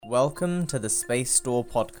Welcome to the Space Store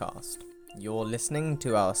podcast. You're listening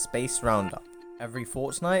to our Space Roundup. Every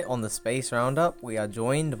fortnight on the Space Roundup, we are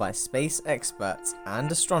joined by space experts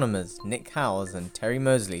and astronomers Nick Howes and Terry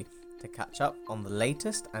Mosley to catch up on the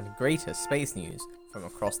latest and greatest space news from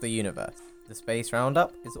across the universe. The Space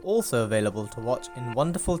Roundup is also available to watch in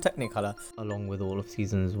wonderful Technicolor, along with all of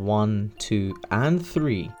seasons 1, 2, and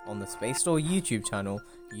 3 on the Space Store YouTube channel,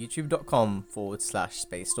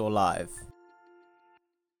 youtube.com/Space Store Live.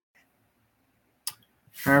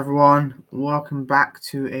 Hi everyone, welcome back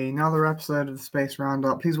to another episode of the Space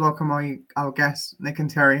Roundup. Please welcome our guests, Nick and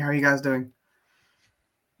Terry. How are you guys doing?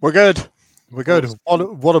 We're good.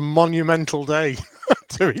 What a monumental day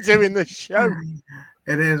to be doing this show.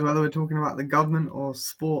 It is, whether we're talking about the government or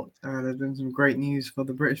sport. There's been some great news for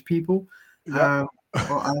the British people. Yep.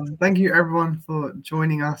 Thank you everyone for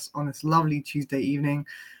joining us on this lovely Tuesday evening.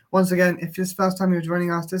 Once again, if it's the first time you're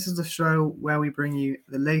joining us, this is the show where we bring you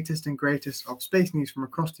the latest and greatest of space news from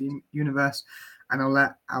across the universe, and I'll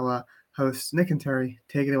let our hosts, Nick and Terry,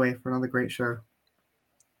 take it away for another great show.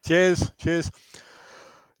 Cheers.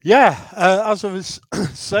 Yeah, as I was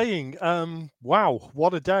saying, wow,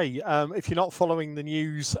 what a day. If you're not following the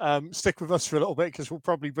news, stick with us for a little bit because we'll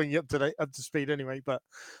probably bring you up to speed anyway. But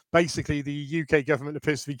basically, the UK government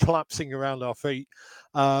appears to be collapsing around our feet.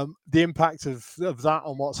 The impact of that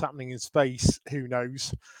on what's happening in space, who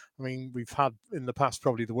knows? I mean, we've had in the past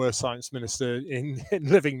probably the worst science minister in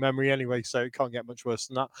living memory anyway, so it can't get much worse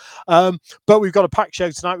than that. But we've got a packed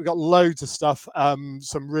show tonight. We've got loads of stuff,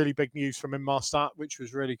 some really big news from Inmarsat, which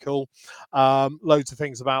was really cool. Loads of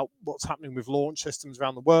things about what's happening with launch systems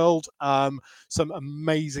around the world. Some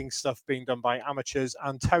amazing stuff being done by amateurs.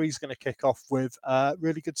 And Terry's going to kick off with a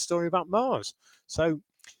really good story about Mars. So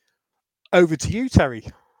over to you, Terry.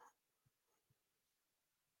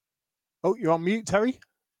 Oh, you're on mute, Terry.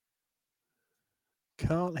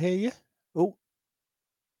 Can't hear you. Oh,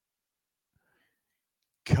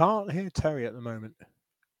 can't hear Terry at the moment.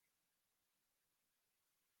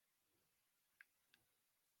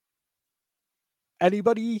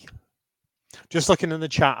 Anybody? Just looking in the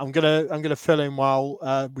chat. I'm gonna fill in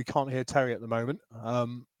while we can't hear Terry at the moment.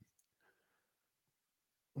 I'm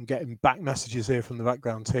getting back messages here from the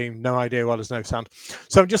background team. No idea why there's no sound.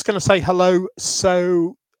 So I'm just going to say hello.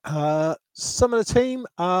 So some of the team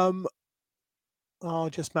are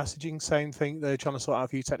just messaging, same thing. They're trying to sort out a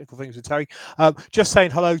few technical things with Terry. Just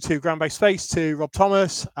saying hello to Ground Based Space, to Rob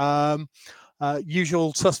Thomas,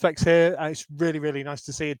 usual suspects here. It's really, really nice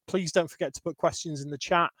to see you. Please don't forget to put questions in the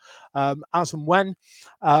chat as and when.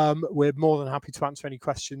 We're more than happy to answer any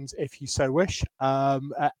questions if you so wish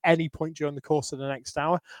at any point during the course of the next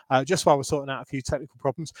hour, just while we're sorting out a few technical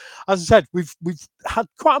problems. As I said, we've had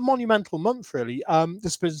quite a monumental month, really.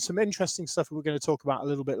 There's been some interesting stuff that we're going to talk about a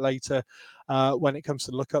little bit later when it comes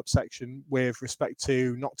to the lookup section with respect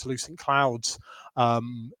to noctilucent clouds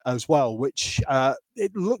as well, which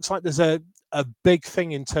it looks like there's a big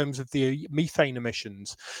thing in terms of the methane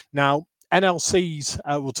emissions. Now, NLCs,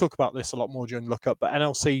 we'll talk about this a lot more during lookup, but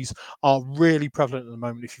NLCs are really prevalent at the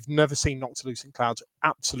moment. If you've never seen noctilucent clouds,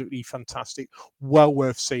 absolutely fantastic, well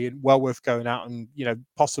worth seeing, well worth going out and,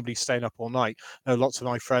 possibly staying up all night. I know lots of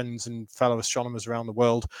my friends and fellow astronomers around the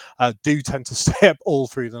world do tend to stay up all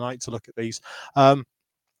through the night to look at these.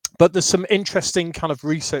 But there's some interesting kind of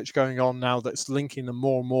research going on now that's linking them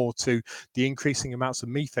more and more to the increasing amounts of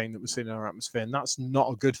methane that we're seeing in our atmosphere, and that's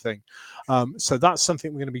not a good thing. So that's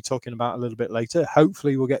something we're going to be talking about a little bit later.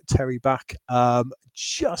 Hopefully we'll get Terry back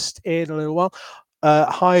just in a little while.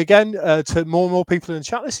 Hi again to more and more people in the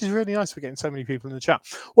chat. This is really nice. We're getting so many people in the chat.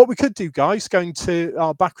 What we could do, guys, going to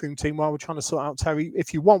our backroom team while we're trying to sort out Terry,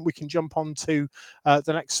 if you want, we can jump on to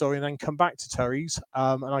the next story and then come back to Terry's,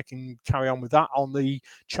 and I can carry on with that on the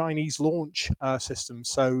Chinese launch system.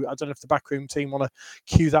 So I don't know if the backroom team want to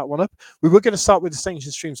cue that one up. We were going to start with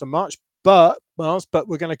Distinction Streams on Mars, but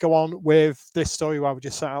we're going to go on with this story while we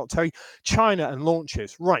just set out Terry. China and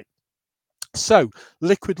launches. Right. So,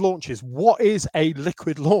 liquid launches. What is a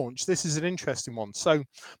liquid launch? This is an interesting one. So,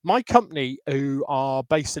 my company, who are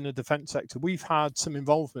based in the defence sector, we've had some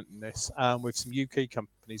involvement in this with some UK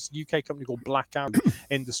companies. UK company called Black Arrow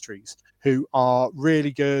Industries, who are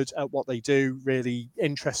really good at what they do. Really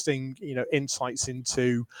interesting, insights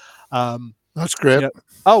into. That's great.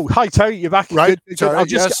 Oh, hi Terry, you're back. Right. Good. Sorry,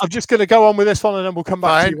 I'm just going to go on with this one, and then we'll come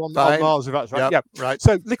back to you on Mars. If that's right. Yep, Yeah. Right.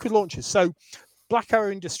 So, liquid launches. So. Black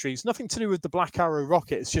Arrow Industries, nothing to do with the Black Arrow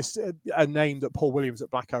rocket. It's just a name that Paul Williams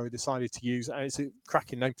at Black Arrow decided to use, and it's a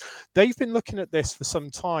cracking name. They've been looking at this for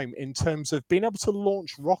some time in terms of being able to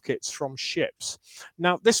launch rockets from ships.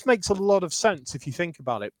 Now, this makes a lot of sense if you think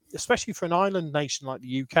about it. especially for an island nation like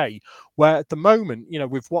the UK, where at the moment,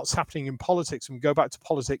 with what's happening in politics, and we go back to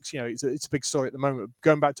politics, it's a big story at the moment.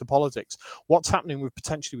 Going back to politics, what's happening with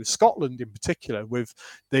potentially with Scotland in particular, with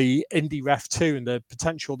the Indy Ref 2 and the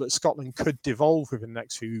potential that Scotland could devolve within the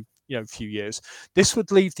next few years. This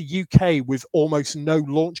would leave the UK with almost no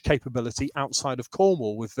launch capability outside of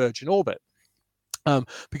Cornwall with Virgin Orbit.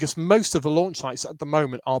 Because most of the launch sites at the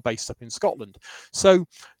moment are based up in Scotland. So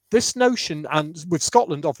this notion, and with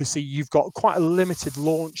Scotland, obviously, you've got quite a limited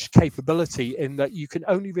launch capability in that you can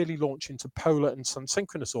only really launch into polar and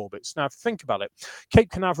sun-synchronous orbits. Now, if you think about it,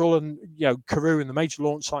 Cape Canaveral and Kourou and the major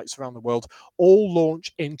launch sites around the world all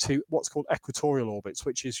launch into what's called equatorial orbits,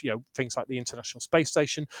 which is things like the International Space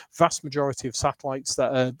Station. Vast majority of satellites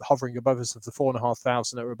that are hovering above us, of the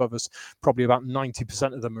 4,500 that are above us, probably about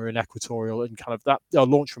 90% of them are in equatorial and kind of that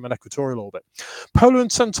launch from an equatorial orbit. Polar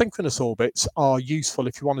and sun-synchronous orbits are useful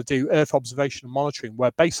if you want to do Earth observation and monitoring, where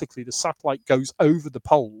basically the satellite goes over the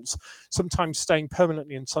poles, sometimes staying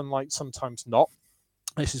permanently in sunlight, sometimes not.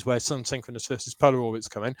 This is where sun-synchronous versus polar orbits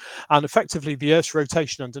come in. And effectively, the Earth's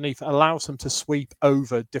rotation underneath allows them to sweep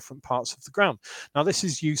over different parts of the ground. Now, this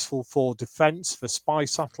is useful for defense, for spy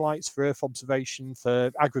satellites, for Earth observation,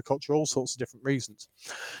 for agriculture, all sorts of different reasons.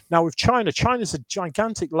 Now, with China's a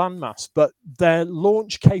gigantic landmass, but their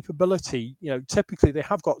launch capability, typically they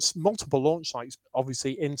have got multiple launch sites,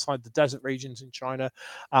 obviously inside the desert regions in China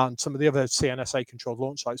and some of the other CNSA-controlled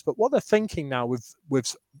launch sites. But what they're thinking now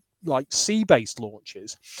with like sea-based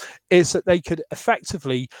launches is that they could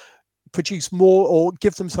effectively produce more or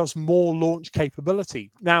give themselves more launch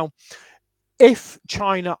capability. Now, if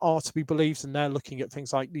China are to be believed, and they're looking at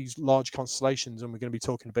things like these large constellations, and we're going to be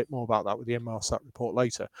talking a bit more about that with the Inmarsat report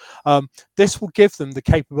later, this will give them the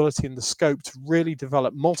capability and the scope to really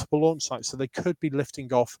develop multiple launch sites, so they could be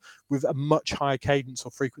lifting off with a much higher cadence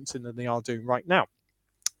or frequency than they are doing right now.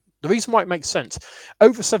 The reason why it makes sense,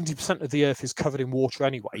 over 70% of the Earth is covered in water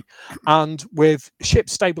anyway, and with ship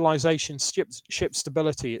stabilization, ship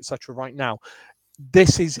stability, etc. right now,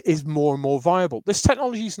 this is more and more viable. This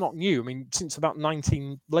technology is not new. I mean, since about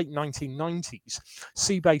late 1990s,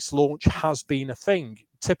 sea-based launch has been a thing,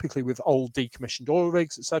 typically with old decommissioned oil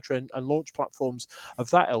rigs, etc., and launch platforms of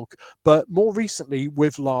that ilk, but more recently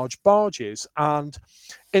with large barges. And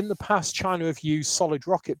in the past, China have used solid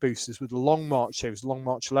rocket boosters with the Long March series. Long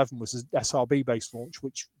March 11 was an SRB-based launch,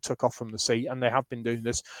 which took off from the sea, and they have been doing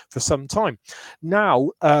this for some time. Now,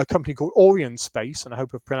 a company called Orion Space, and I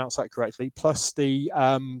hope I've pronounced that correctly, plus the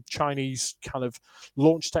Chinese kind of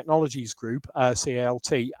launch technologies group,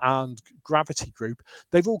 CALT, and Gravity Group,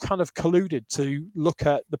 they've all kind of colluded to look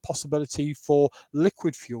at the possibility for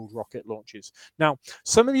liquid-fueled rocket launches. Now,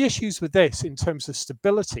 some of the issues with this in terms of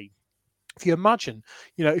stability, if you imagine,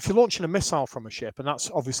 if you're launching a missile from a ship, and that's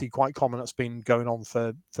obviously quite common, that's been going on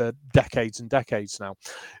for decades and decades now,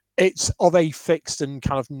 it's of a fixed and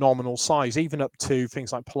kind of nominal size, even up to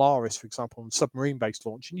things like Polaris, for example, and submarine-based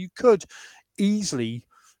launch. And you could easily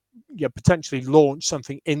potentially launch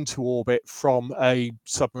something into orbit from a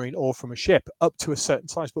submarine or from a ship up to a certain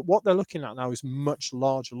size. But what they're looking at now is much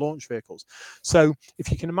larger launch vehicles. So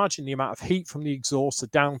if you can imagine the amount of heat from the exhaust, the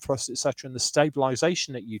down thrust, etc., and the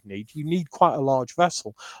stabilization that you need quite a large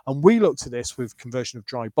vessel. And we looked at this with conversion of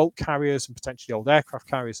dry bulk carriers and potentially old aircraft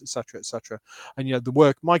carriers, etc., etc. And the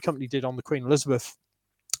work my company did on the Queen Elizabeth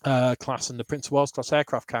class and the Prince of Wales class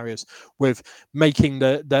aircraft carriers, with making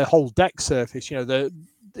the whole deck surface,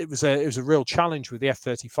 it was a real challenge with the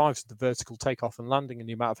F-35s, the vertical takeoff and landing, and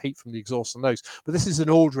the amount of heat from the exhaust on those. But this is an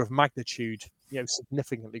order of magnitude,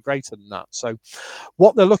 significantly greater than that. So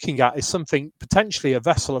what they're looking at is something, potentially a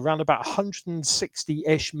vessel around about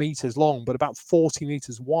 160-ish meters long, but about 40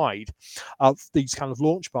 meters wide, of these kind of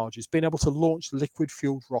launch barges, being able to launch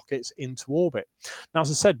liquid-fueled rockets into orbit. Now, as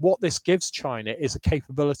I said, what this gives China is a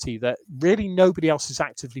capability that really nobody else is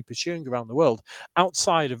actively pursuing around the world,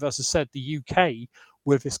 outside of, as I said, the UK,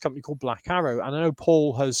 with this company called Black Arrow. And I know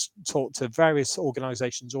Paul has talked to various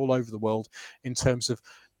organizations all over the world in terms of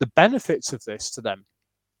the benefits of this to them.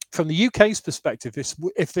 From the UK's perspective,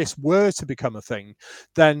 if this were to become a thing,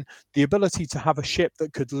 then the ability to have a ship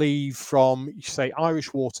that could leave from, say,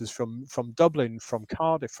 Irish waters, from Dublin, from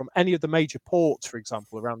Cardiff, from any of the major ports, for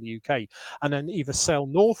example, around the UK, and then either sail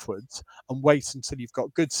northwards and wait until you've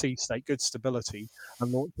got good sea state, good stability,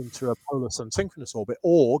 and launch into a polar sun-synchronous orbit,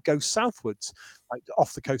 or go southwards, like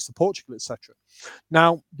off the coast of Portugal, etc.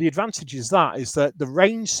 Now, the advantage is that the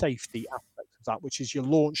range safety aspect of that, which is your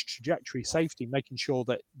launch trajectory safety, making sure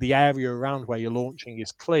that the area around where you're launching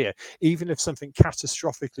is clear, even if something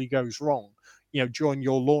catastrophically goes wrong, during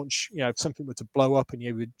your launch, if something were to blow up and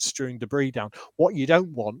you were strewing debris down, what you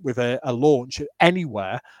don't want with a launch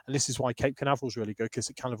anywhere, and this is why Cape Canaveral is really good, because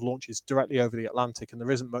it kind of launches directly over the Atlantic, and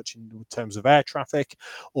there isn't much in terms of air traffic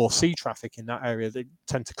or sea traffic in that area. They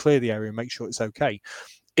tend to clear the area and make sure it's okay.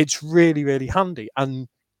 It's really, really handy. And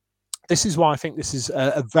this is why I think this is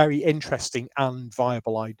a very interesting and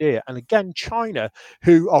viable idea. And again, China,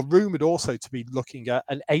 who are rumored also to be looking at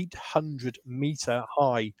an 800-meter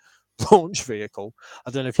high launch vehicle.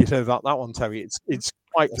 I don't know if you've heard about that one, Terry. It's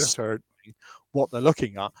quite absurd what they're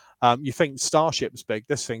looking at. You think Starship's big,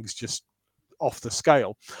 this thing's just off the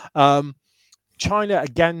scale. China,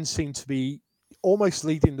 again, seem to be almost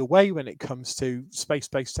leading the way when it comes to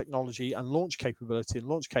space-based technology and launch capability and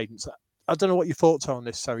launch cadence. I don't know what your thoughts are on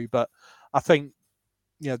this, Terry, but I think,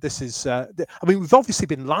 this is, we've obviously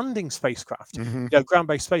been landing spacecraft.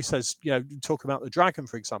 Ground-based space says, talk about the Dragon,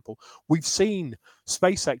 for example. We've seen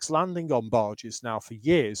SpaceX landing on barges now for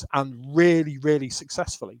years and really, really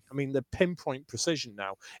successfully. I mean, they're pinpoint precision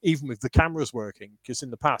now, even with the cameras working, because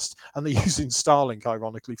in the past, and they're using Starlink,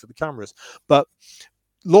 ironically, for the cameras. But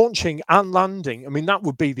launching and landing, I mean, that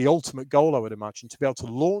would be the ultimate goal, I would imagine, to be able to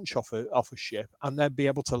launch off a ship and then be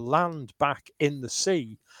able to land back in the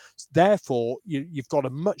sea. Therefore, you've got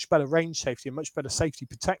a much better range safety, a much better safety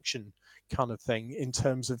protection kind of thing in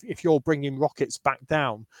terms of if you're bringing rockets back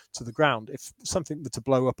down to the ground. If something were to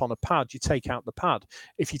blow up on a pad, you take out the pad.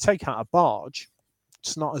 If you take out a barge,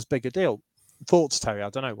 it's not as big a deal. Thoughts, Terry?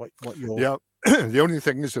 I don't know what your... Yeah. The only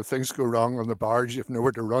thing is if things go wrong on the barge, you've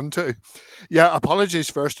nowhere to run to. Yeah, apologies,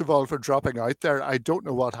 first of all, for dropping out there. I don't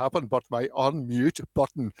know what happened, but my unmute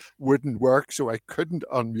button wouldn't work, so I couldn't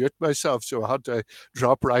unmute myself, so I had to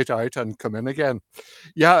drop right out and come in again.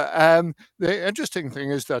 Yeah, the interesting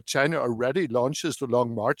thing is that China already launches the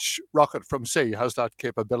Long March rocket from sea, has that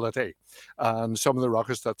capability. And some of the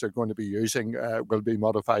rockets that they're going to be using will be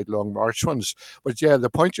modified Long March ones. But yeah,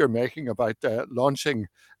 the point you're making about launching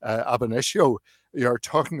ab initio, you're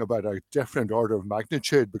talking about a different order of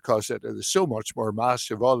magnitude because it is so much more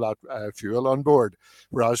massive, all that fuel on board.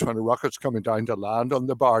 Whereas when a rocket's coming down to land on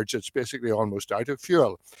the barge, it's basically almost out of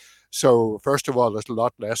fuel. So first of all, there's a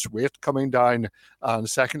lot less weight coming down. And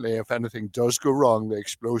secondly, if anything does go wrong, the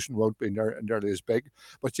explosion won't be nearly as big.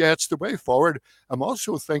 But yeah, it's the way forward. I'm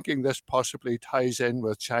also thinking this possibly ties in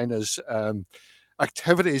with China's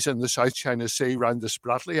activities in the South China Sea around the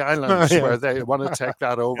Spratly Islands, where they want to take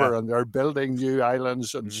that over and they're building new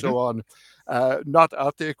islands and so on, not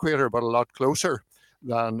at the equator, but a lot closer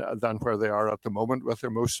than where they are at the moment with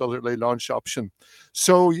their most southerly launch option.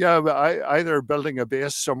 So yeah, either building a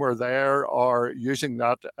base somewhere there or using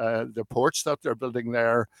that the ports that they're building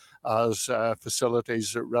there as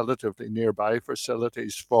facilities, relatively nearby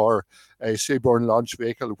facilities for a seaborne launch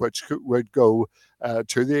vehicle which would go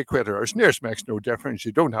to the equator. As nearest makes no difference.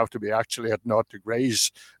 You don't have to be actually at 0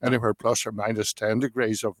 degrees. Anywhere plus or minus 10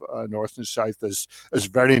 degrees of north and south is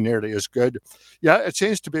very nearly as good. Yeah, it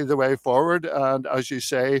seems to be the way forward. And as you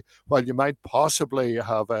say, while you might possibly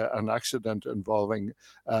have an accident involving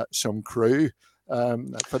some crew,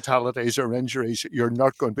 fatalities or injuries, you're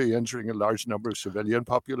not going to be injuring a large number of civilian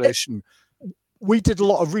population. We did a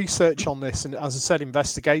lot of research on this, and as I said,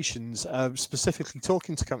 investigations, specifically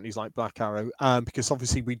talking to companies like Black Arrow, because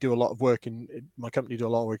obviously we do a lot of work my company do a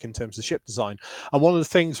lot of work in terms of ship design. And one of the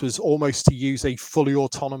things was almost to use a fully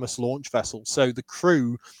autonomous launch vessel. So the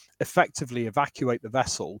crew effectively evacuate the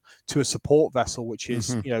vessel to a support vessel, which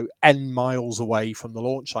is, N miles away from the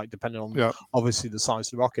launch site, depending on obviously the size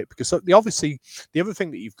of the rocket. Because the other thing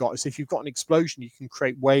that you've got is if you've got an explosion, you can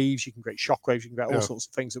create waves, you can create shock waves, you can create all sorts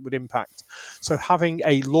of things that would impact. So having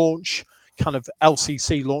a launch kind of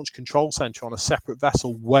LCC launch control center on a separate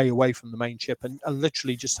vessel way away from the main ship and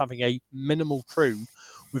literally just having a minimal crew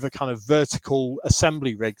with a kind of vertical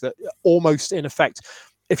assembly rig that almost in effect,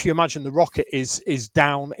 if you imagine the rocket is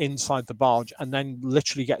down inside the barge and then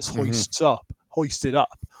literally gets hoisted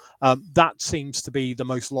up, that seems to be the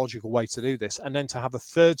most logical way to do this. And then to have a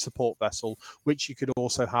third support vessel, which you could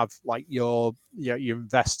also have like your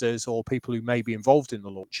investors or people who may be involved in the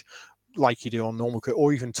launch, like you do on normal,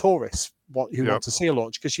 or even tourists who want to see a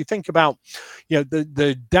launch. Because you think about,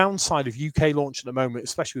 the downside of UK launch at the moment,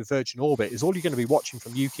 especially with Virgin Orbit, is all you're going to be watching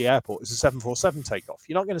from UK Airport is a 747 takeoff.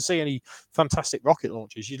 You're not going to see any fantastic rocket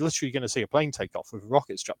launches. You're literally going to see a plane takeoff with a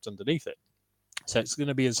rocket strapped underneath it. So it's going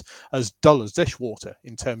to be as dull as dishwater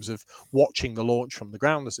in terms of watching the launch from the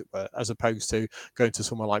ground, as it were, as opposed to going to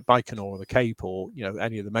somewhere like Baikonur or the Cape or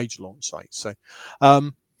any of the major launch sites. So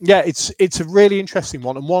it's a really interesting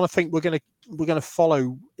one, and one I think we're going to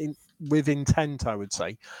follow in with intent, I would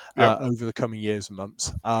say, over the coming years and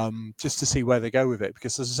months, just to see where they go with it.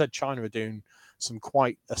 Because as I said, China are doing some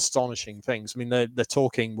quite astonishing things. I mean, they're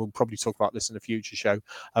talking, we'll probably talk about this in a future show,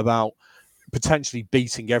 about potentially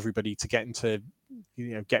beating everybody to get into,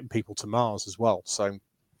 getting people to Mars as well. So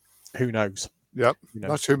who knows? Yep,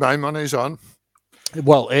 that's who my money's on.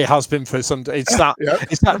 Well, it has been for some. It's that. Yep.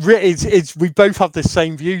 It's. We both have the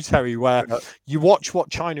same view, Terry. Where you watch what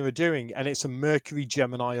China are doing, and it's a Mercury,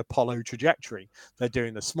 Gemini, Apollo trajectory. They're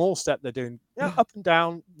doing the small step. They're doing up and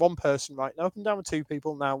down, one person, right? Now up and down with two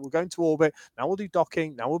people. Now we're going to orbit. Now we'll do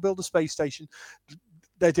docking. Now we'll build a space station.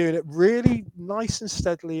 They're doing it really nice and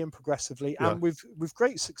steadily and progressively, and with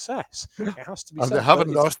great success. It has to be. And said, they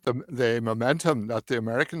haven't lost the momentum that the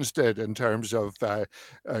Americans did in terms of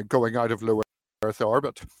going out of low Earth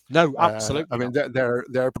orbit. No, absolutely. I mean,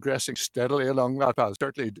 they're progressing steadily along that path.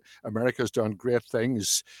 Certainly, America's done great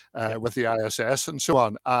things with the ISS and so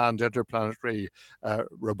on, and interplanetary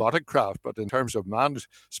robotic craft. But in terms of manned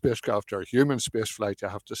spacecraft or human spaceflight, I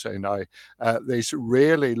have to say now, they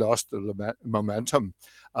really lost the momentum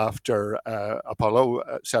after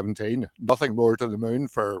Apollo 17. Nothing more to the moon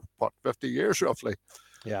for, 50 years roughly.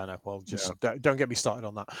 Yeah, no. Well, just don't get me started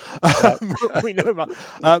on that. We know about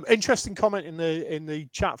interesting comment in the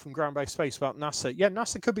chat from Ground Based Space about NASA. Yeah,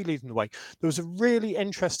 NASA could be leading the way. There was a really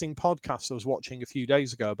interesting podcast I was watching a few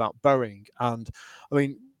days ago about Boeing, and I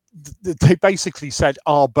mean, they basically said,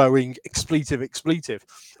 "Are Boeing expletive?"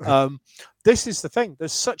 This is the thing.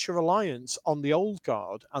 There's such a reliance on the old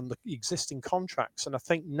guard and the existing contracts, and I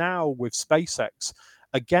think now with SpaceX.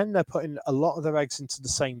 Again, they're putting a lot of their eggs into the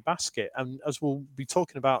same basket. And as we'll be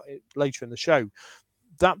talking about it later in the show,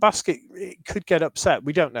 that basket, it could get upset.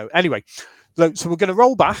 We don't know. Anyway, so we're going to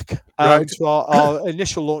roll back to our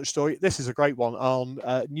initial launch story. This is a great one on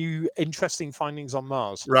new interesting findings on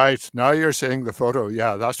Mars. Right. Now you're seeing the photo.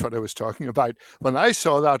 Yeah, that's what I was talking about. When I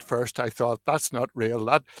saw that first, I thought, that's not real.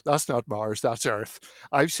 That's not Mars. That's Earth.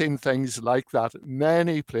 I've seen things like that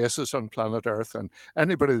many places on planet Earth, and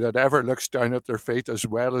anybody that ever looks down at their feet as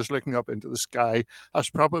well as looking up into the sky has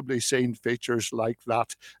probably seen features like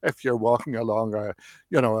that. If you're walking along a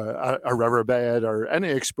riverbed or any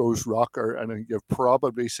exposed rock and you've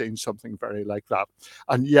probably seen something very like that.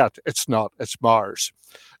 And yet it's not, it's Mars.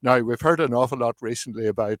 Now, we've heard an awful lot recently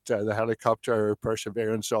about the helicopter,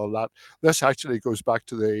 Perseverance, all that. This actually goes back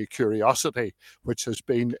to the Curiosity, which has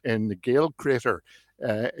been in the Gale crater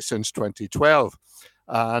since 2012.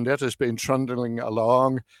 And it has been trundling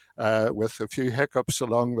along with a few hiccups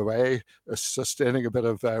along the way, sustaining a bit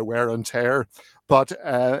of wear and tear. But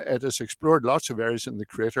it has explored lots of areas in the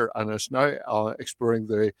crater and is now exploring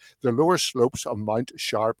the lower slopes of Mount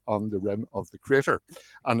Sharp on the rim of the crater.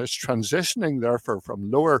 And it's transitioning, therefore,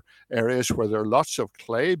 from lower areas where there are lots of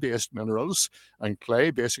clay-based minerals, and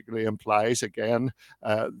clay basically implies, again,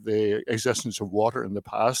 the existence of water in the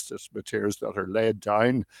past. It's materials that are laid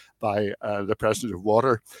down by the presence of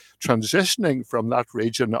water, transitioning from that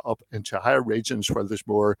region up into higher regions where there's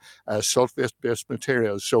more sulfate-based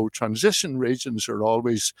materials. So transition regions are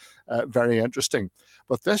always very interesting.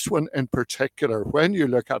 But this one in particular, when you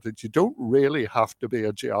look at it, you don't really have to be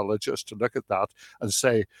a geologist to look at that and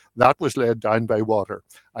say that was laid down by water,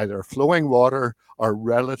 either flowing water or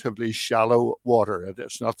relatively shallow water.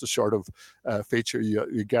 It's not the sort of feature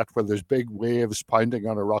you get where there's big waves pounding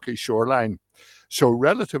on a rocky shoreline. So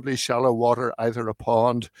relatively shallow water, either a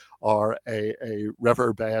pond or a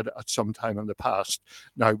riverbed at some time in the past.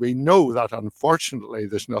 Now, we know that unfortunately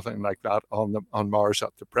there's nothing like that on Mars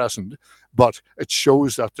at the present, but it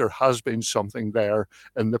shows that there has been something there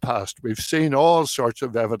in the past. We've seen all sorts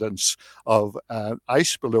of evidence of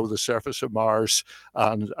ice below the surface of Mars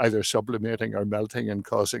and either sublimating or melting and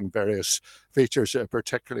causing various features,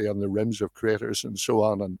 particularly on the rims of craters and so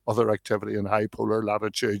on, and other activity in high polar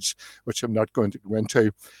latitudes, which I'm not going to go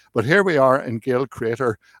into. But here we are in Gale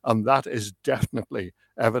Crater, and that is definitely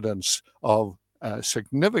evidence of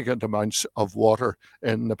significant amounts of water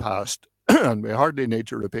in the past. And we hardly need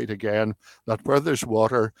to repeat again that where there's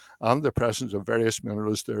water and the presence of various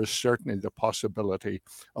minerals, there is certainly the possibility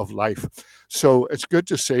of life. So it's good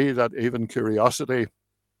to see that even Curiosity,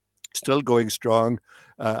 still going strong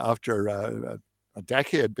after a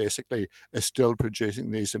decade, basically, is still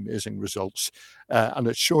producing these amazing results. And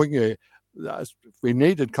it's showing you that we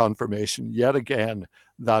needed confirmation yet again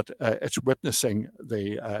that it's witnessing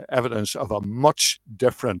the evidence of a much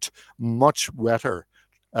different, much wetter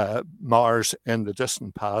Mars in the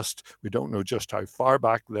distant past. We don't know just how far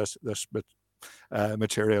back this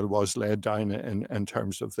material was laid down in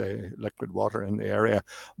terms of the liquid water in the area.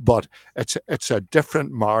 But it's a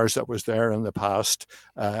different Mars that was there in the past,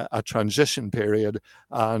 a transition period,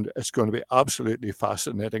 and it's going to be absolutely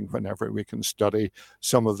fascinating whenever we can study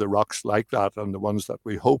some of the rocks like that, and the ones that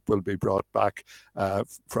we hope will be brought back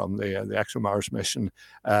from the ExoMars mission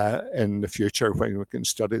in the future, when we can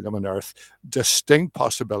study them on Earth. Distinct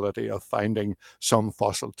possibility of finding some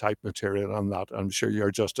fossil type material on that. I'm sure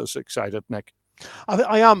you're just as excited, Nick.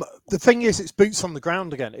 I am. The thing is, it's boots on the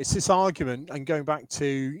ground again. It's this argument, and going back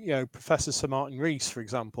to Professor Sir Martin Rees, for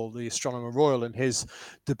example, the Astronomer Royal, and his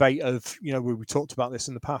debate of where we talked about this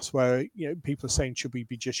in the past, where people are saying, should we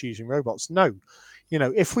be just using robots? No.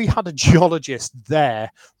 If we had a geologist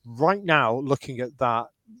there right now looking at that,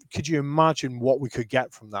 could you imagine what we could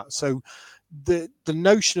get from that? So the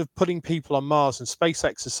notion of putting people on Mars, and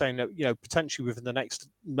SpaceX is saying that potentially within the next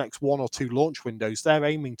 1 or 2 launch windows, they're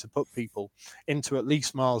aiming to put people into at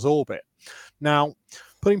least Mars orbit. Now,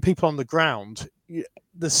 putting people on the ground,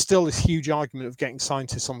 there's still this huge argument of getting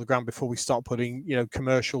scientists on the ground before we start putting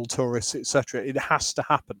commercial tourists, etc. It has to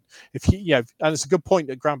happen. And it's a good point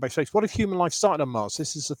at ground-based space. What if human life started on Mars?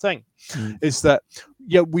 This is the thing, is that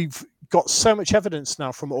we've got so much evidence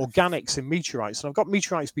now from organics in meteorites, and I've got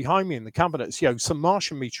meteorites behind me in the cabinets, some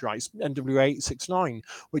Martian meteorites, NWA 869,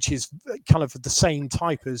 which is kind of the same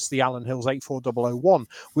type as the Allen Hills 84001,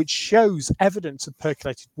 which shows evidence of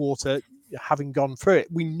percolated water having gone through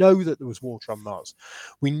it. We know that there was water on Mars.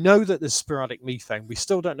 We know that there's sporadic methane. We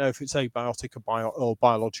still don't know if it's abiotic or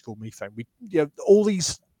biological methane. All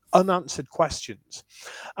these unanswered questions.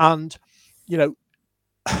 And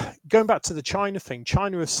going back to the China thing,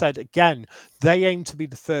 China has said again they aim to be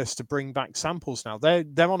the first to bring back samples now.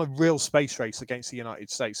 They're on a real space race against the United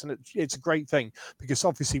States, and it's a great thing, because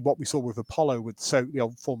obviously what we saw with Apollo, with the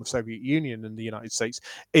old former Soviet Union and the United States,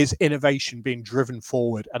 is innovation being driven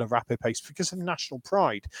forward at a rapid pace because of national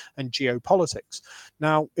pride and geopolitics.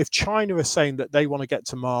 Now, if China is saying that they want to get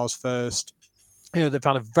to Mars first, they've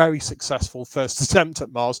had a very successful first attempt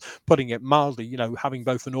at Mars, putting it mildly, having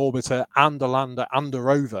both an orbiter and a lander and a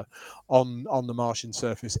rover on the Martian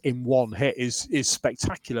surface in one hit is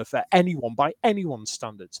spectacular for anyone, by anyone's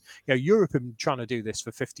standards. Europe have been trying to do this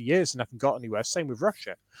for 50 years and haven't got anywhere. Same with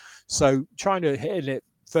Russia. So China hitting it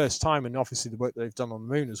first time, and obviously the work that they've done on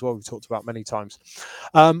the moon as well, we've talked about many times.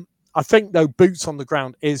 I think, though, boots on the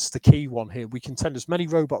ground is the key one here. We can send as many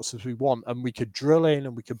robots as we want, and we could drill in,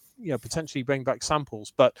 and we could, potentially bring back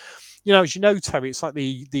samples. But, as you know, Terry, it's like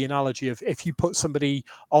the analogy of if you put somebody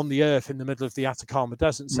on the Earth in the middle of the Atacama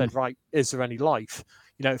Desert and said, right, is there any life?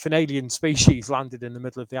 If an alien species landed in the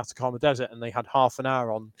middle of the Atacama Desert and they had half an hour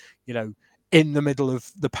on, in the middle of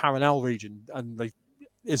the Paranal region, and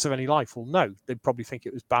is there any life? Well, no, they'd probably think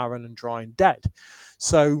it was barren and dry and dead.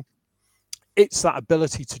 So it's that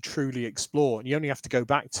ability to truly explore, and you only have to go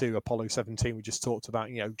back to Apollo 17. We just talked about,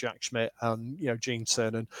 Jack Schmitt and Gene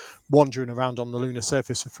Cernan wandering around on the lunar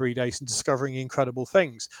surface for 3 days and discovering incredible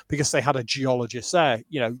things because they had a geologist there.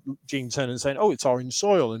 Gene Cernan saying, "Oh, it's orange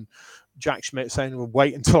soil," and Jack Schmitt saying, "Well,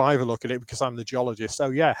 wait until I have a look at it because I'm the geologist." Oh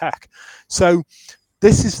yeah, heck. So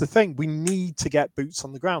this is the thing. We need to get boots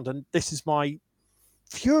on the ground, and this is my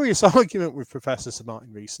furious argument with Professor Sir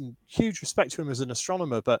Martin Rees, and huge respect to him as an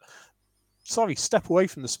astronomer, but step away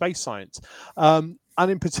from the space science. And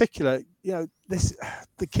in particular,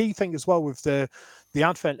 the key thing as well with the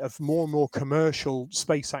advent of more and more commercial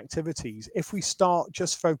space activities, if we start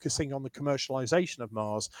just focusing on the commercialization of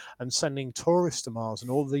Mars and sending tourists to Mars and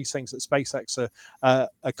all of these things that SpaceX are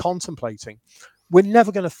contemplating, we're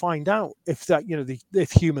never going to find out if that,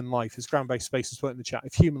 if human life, as ground-based space has put in the chat,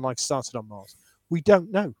 if human life started on Mars. We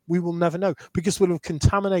don't know. We will never know, because we'll have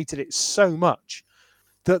contaminated it so much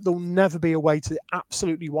that there'll never be a way to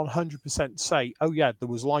absolutely 100% say, oh yeah, there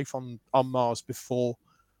was life on Mars before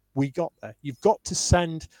we got there. You've got to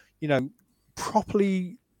send,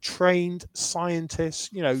 properly trained scientists,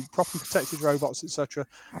 properly protected robots, etc.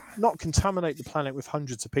 Not contaminate the planet with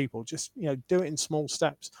hundreds of people. Just, do it in small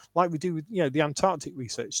steps, like we do with, the Antarctic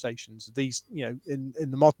research stations. These, in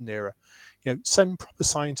the modern era, send proper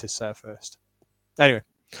scientists there first. Anyway,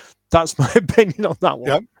 that's my opinion on that one.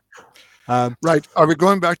 Yep. Right. Are we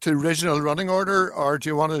going back to the original running order, or do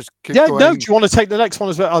you want to keep going? No, do you want to take the next one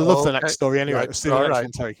as well? I love the next story anyway. Right. Let's do the next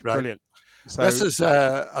one, Terry. Right. Brilliant. So, this is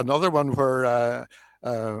another one where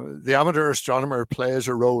the amateur astronomer plays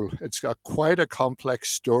a role. It's got quite a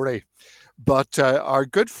complex story. But our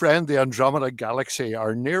good friend, the Andromeda Galaxy,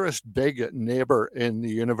 our nearest big neighbor in the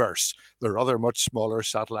universe, there are other much smaller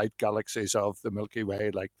satellite galaxies of the Milky Way,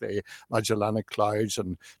 like the Magellanic Clouds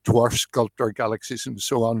and dwarf Sculptor galaxies and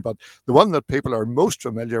so on. But the one that people are most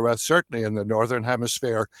familiar with, certainly in the northern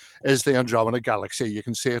hemisphere, is the Andromeda Galaxy. You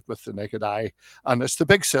can see it with the naked eye. And it's the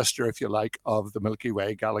big sister, if you like, of the Milky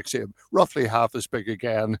Way galaxy, roughly half as big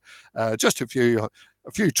again, just a few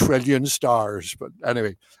trillion stars. But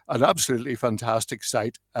anyway, an absolutely fantastic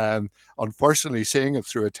sight. Unfortunately, seeing it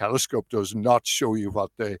through a telescope does not show you what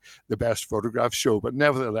the best photographs show, but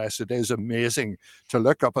nevertheless, it is amazing to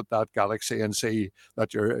look up at that galaxy and see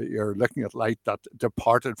that you're looking at light that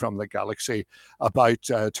departed from the galaxy about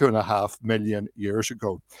 2.5 million years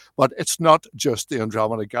ago. But it's not just the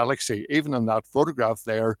Andromeda Galaxy. Even in that photograph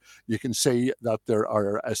there, you can see that there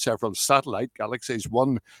are several satellite galaxies.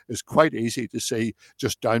 One is quite easy to see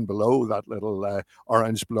just down below that little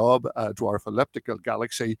orange blob, dwarf elliptical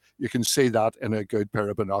galaxy. You can see that in a good pair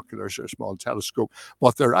of binoculars or a small telescope.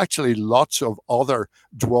 But there are actually lots of other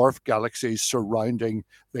dwarf galaxies surrounding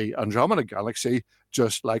the Andromeda Galaxy,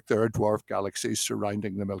 just like there are dwarf galaxies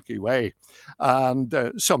surrounding the Milky Way. And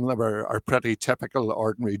some of them are pretty typical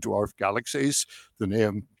ordinary dwarf galaxies. The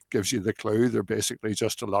name gives you the clue. They're basically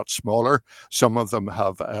just a lot smaller. Some of them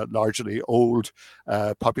have largely old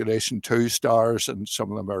population 2 stars, and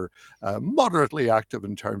some of them are moderately active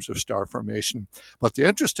in terms of star formation. But the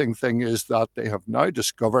interesting thing is that they have now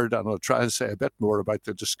discovered, and I'll try and say a bit more about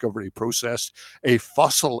the discovery process, a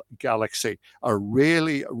fossil galaxy, a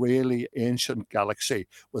really, really ancient galaxy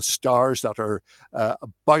with stars that are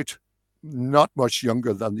about not much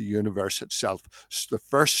younger than the universe itself. It's the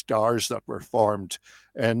first stars that were formed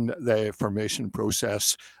in the formation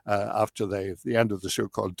process after the end of the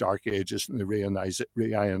so-called Dark Ages and the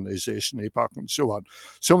reionization epoch and so on.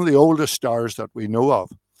 Some of the oldest stars that we know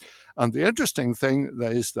of. And the interesting thing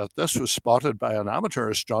is that this was spotted by an amateur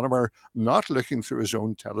astronomer, not looking through his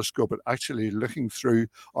own telescope, but actually looking through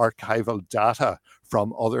archival data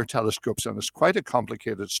from other telescopes. And it's quite a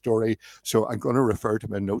complicated story, so I'm going to refer to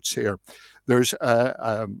my notes here. There's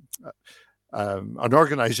an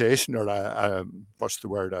organization, or a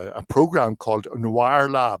program called Noir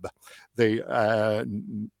Lab.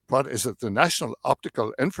 What is it? The National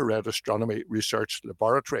Optical Infrared Astronomy Research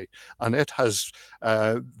Laboratory. And it has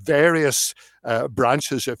various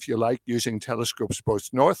branches, if you like, using telescopes both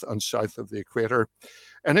north and south of the equator.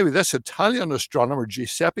 Anyway, this Italian astronomer,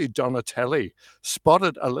 Giuseppe Donatelli,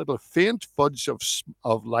 spotted a little faint fudge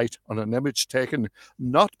of light on an image taken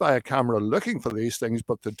not by a camera looking for these things,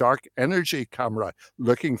 but the dark energy camera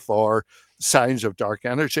looking for signs of dark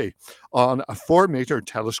energy on a 4-meter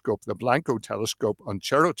telescope, the Blanco telescope on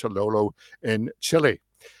Cerro Tololo in Chile.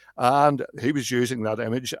 And he was using that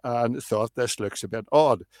image and thought this looks a bit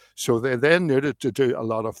odd. So they then needed to do a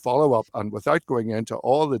lot of follow-up. And without going into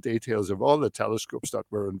all the details of all the telescopes that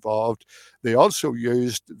were involved, they also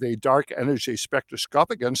used the dark energy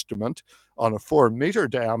spectroscopic instrument on a 4-meter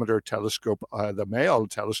diameter telescope, the Mayall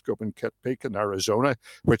telescope in Kitt Peak in Arizona,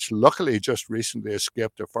 which luckily just recently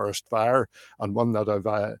escaped a forest fire, and one that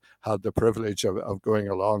I've had the privilege of going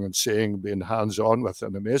along and seeing, being hands-on with,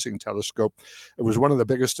 an amazing telescope. It was one of the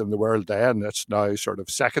biggest in the world then. It's now sort of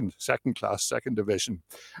second class, second division.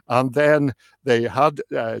 And then they had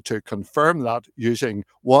to confirm that using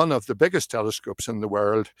one of the biggest telescopes in the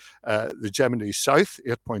world, the Gemini South,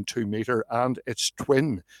 8.2 meter, and its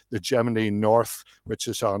twin, the Gemini North, which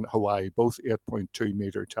is on Hawaii, both 8.2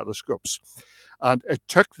 meter telescopes. And it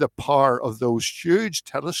took the power of those huge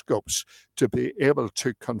telescopes to be able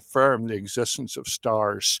to confirm the existence of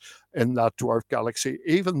stars in that dwarf galaxy,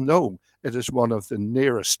 even though it is one of the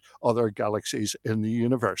nearest other galaxies in the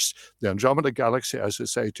universe. The Andromeda Galaxy, as I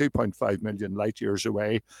say, 2.5 million light years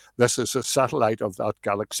away. This is a satellite of that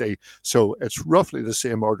galaxy, so it's roughly the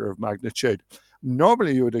same order of magnitude.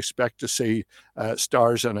 Normally, you would expect to see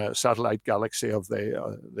stars in a satellite galaxy of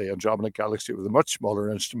the Andromeda Galaxy with a much smaller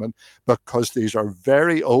instrument, because these are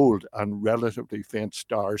very old and relatively faint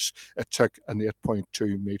stars. It took an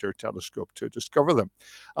 8.2 meter telescope to discover them.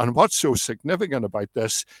 And what's so significant about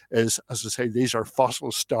this is, as I say, these are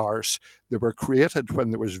fossil stars. They were created when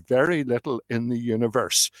there was very little in the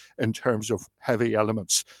universe in terms of heavy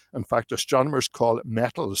elements. In fact, astronomers call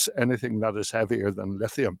metals anything that is heavier than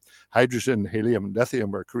lithium. Hydrogen, helium, and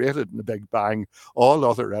lithium were created in the Big Bang. All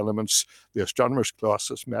other elements, the astronomers class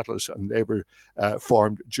as metals, and they were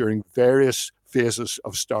formed during various phases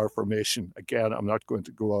of star formation. Again, I'm not going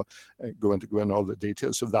to go in all the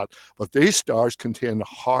details of that, but these stars contain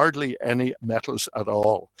hardly any metals at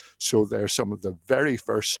all. So they're some of the very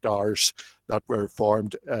first stars that were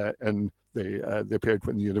formed in they appeared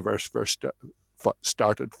when the universe first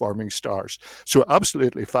started forming stars. So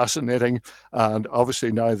absolutely fascinating. And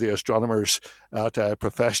obviously now the astronomers at a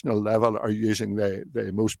professional level are using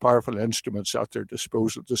the most powerful instruments at their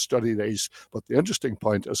disposal to study these. But the interesting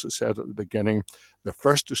point, as I said at the beginning, the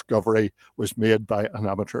first discovery was made by an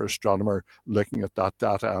amateur astronomer looking at that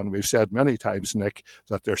data. And we've said many times, Nick,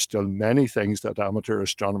 that there's still many things that amateur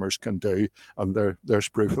astronomers can do, and there's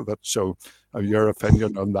proof of it. So your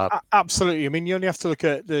opinion on that? Absolutely. I mean, you only have to look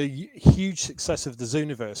at the huge success of the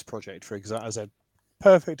Zooniverse project, for example, as a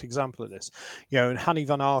perfect example of this. You know, and Hanny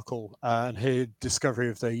van Arkel and her discovery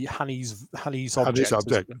of the Hani's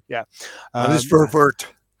object. Yeah. Hani's Ververt.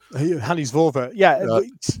 Hanny's Vorver,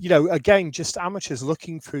 you know, again, just amateurs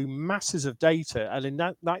looking through masses of data, and in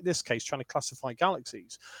that, like this case, trying to classify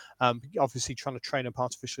galaxies. Obviously, trying to train up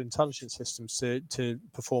artificial intelligence systems to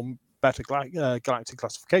perform better galactic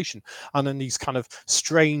classification, and then these kind of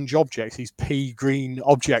strange objects, these pea green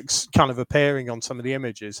objects, kind of appearing on some of the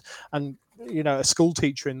images, and you know, a school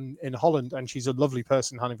teacher in Holland, and she's a lovely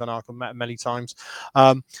person, Hanny van Arkel, met her many times,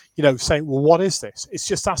 you know, saying, well, what is this? It's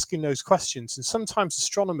just asking those questions. And sometimes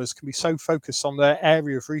astronomers can be so focused on their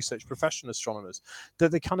area of research, professional astronomers,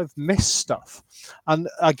 that they kind of miss stuff. And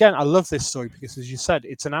again, I love this story because, as you said,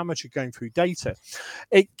 it's an amateur going through data.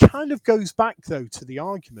 It kind of goes back, though, to the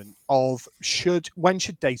argument of when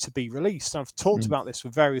should data be released? And I've talked about this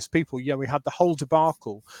with various people. You know, we had the whole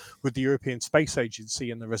debacle with the European Space Agency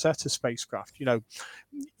and the Rosetta spacecraft. You know,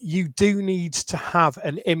 you do need to have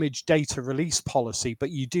an image data release policy, but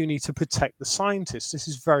you do need to protect the scientists. This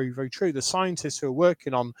is very, very true. The scientists who are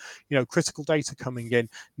working on, you know, critical data coming in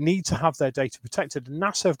need to have their data protected. And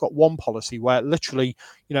NASA have got one policy where literally,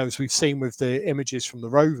 you know, as we've seen with the images from the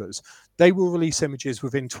rovers, they will release images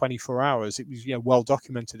within 24 hours. It was, you know, well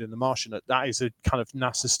documented in The Martian that is a kind of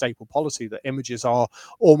NASA staple policy, that images are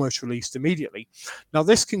almost released immediately. Now,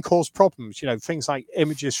 this can cause problems, you know, things like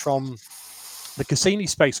images from the Cassini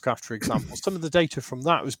spacecraft, for example. Some of the data from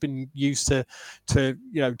that has been used to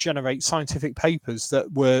you know, generate scientific papers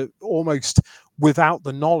that were almost without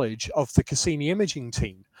the knowledge of the Cassini imaging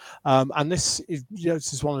team. And this is, you know,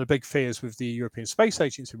 this is one of the big fears with the European Space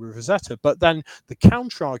Agency with Rosetta. But then the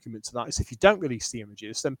counter argument to that is, if you don't release the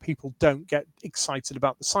images, then people don't get excited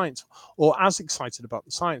about the science, or as excited about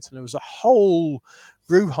the science. And there was a whole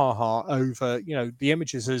brouhaha over, you know, the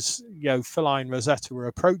images as, you know, Philae and Rosetta were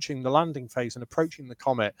approaching the landing phase and approaching the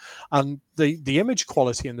comet, and the image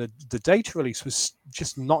quality and the data release was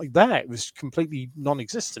just not there. It was completely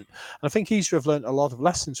non-existent. And I think ESA have learned a lot of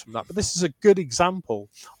lessons from that. But this is a good example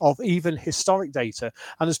of even historic data,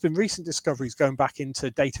 and there's been recent discoveries going back into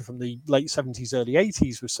data from the late 70s, early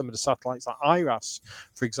 80s with some of the satellites like IRAS,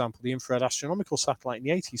 for example, the infrared astronomical satellite in the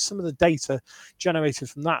 80s. Some of the data generated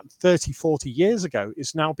from that 30, 40 years ago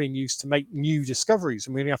is now being used to make new discoveries.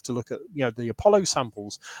 And we only have to look at, you know, the Apollo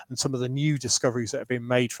samples and some of the new discoveries that have been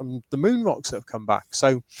made from the moon rocks that have come back.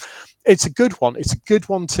 So it's a good one. It's a good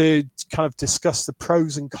one to kind of discuss the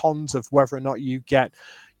pros and cons of whether or not you get,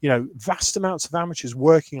 you know, vast amounts of amateurs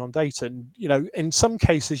working on data. And, you know, in some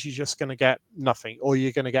cases, you're just going to get nothing, or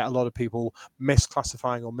you're going to get a lot of people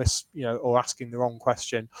misclassifying or you know, or asking the wrong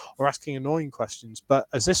question or asking annoying questions. But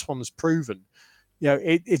as this one has proven, you know,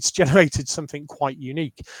 it's generated something quite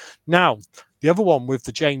unique. Now, the other one with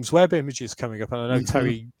the James Webb images coming up, and I know,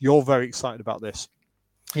 Terry, you're very excited about this.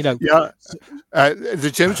 You know,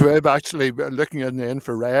 the James Webb, actually looking in the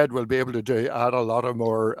infrared, will be able to add a lot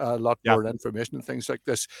more information and things like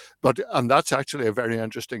this. And that's actually a very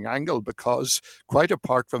interesting angle, because quite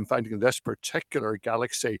apart from finding this particular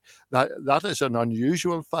galaxy, that is an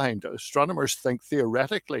unusual find. Astronomers think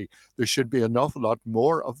theoretically there should be an awful lot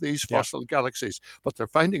more of these fossil galaxies, but they're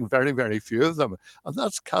finding very, very few of them, and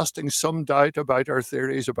that's casting some doubt about our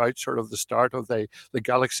theories about sort of the start of the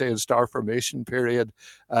galaxy and star formation period.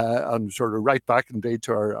 And sort of right back indeed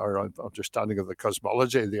to our understanding of the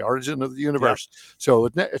cosmology, the origin of the universe. So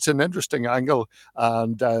it's an interesting angle,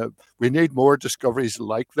 and we need more discoveries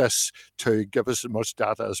like this to give us as much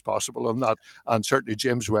data as possible on that. And certainly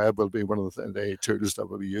James Webb will be one of the tools that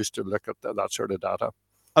will be used to look at that sort of data.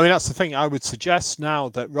 I mean, that's the thing. I would suggest now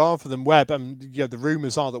that rather than Webb, and you know, the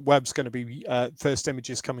rumors are that Webb's going to be first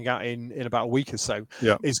images coming out in about a week or so.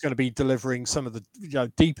 Is going to be delivering some of the, you know,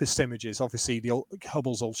 deepest images. Obviously, the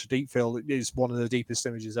Hubble's ultra deep field is one of the deepest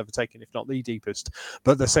images ever taken, if not the deepest.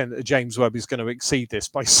 But they're saying that the James Webb is going to exceed this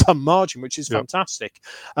by some margin, which is fantastic.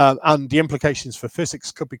 And the implications for physics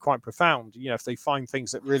could be quite profound. You know, if they find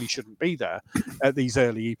things that really shouldn't be there at these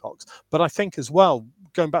early epochs. But I think as well,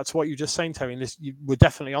 going back to what you were just saying, Terry, and we're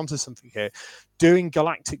definitely onto something here. Doing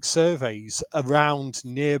galactic surveys around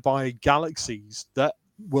nearby galaxies that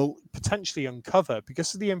will potentially uncover,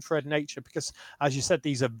 because of the infrared nature, because, as you said,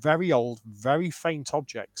 these are very old, very faint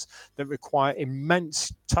objects that require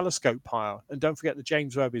immense telescope power. And don't forget, the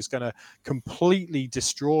James Webb is going to completely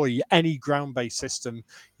destroy any ground-based system,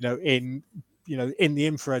 in the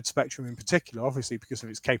infrared spectrum in particular, obviously because of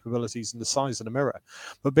its capabilities and the size of the mirror.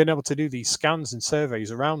 But being able to do these scans and surveys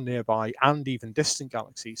around nearby and even distant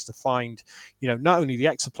galaxies to find, not only the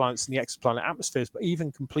exoplanets and the exoplanet atmospheres, but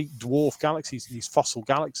even complete dwarf galaxies in these fossil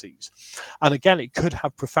galaxies. And again, it could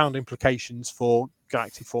have profound implications for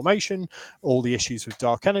galactic formation, all the issues with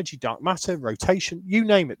dark energy, dark matter, rotation, you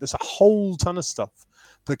name it. There's a whole ton of stuff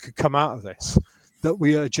that could come out of this that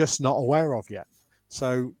we are just not aware of yet.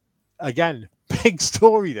 So again, big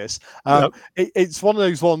story this. It's one of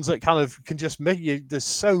those ones that kind of can just make you, there's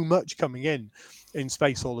so much coming in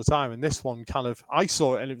space all the time, and this one kind of, I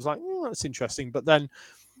saw it and it was like, that's interesting. But then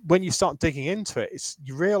when you start digging into it,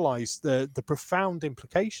 you realize the profound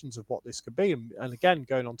implications of what this could be. And again,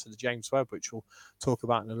 going on to the James Webb, which we'll talk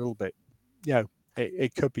about in a little bit,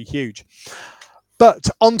 it could be huge. But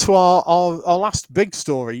on to our last big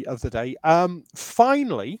story of the day.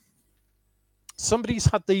 Finally, somebody's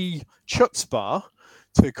had the chutzpah,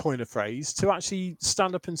 to coin a phrase, to actually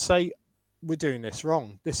stand up and say, we're doing this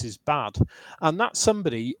wrong. This is bad. And that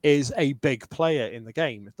somebody is a big player in the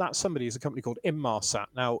game. That somebody is a company called Inmarsat.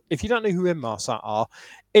 Now, if you don't know who Inmarsat are,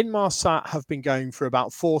 Inmarsat have been going for about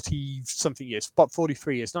 40-something years, about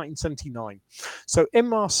 43 years, 1979. So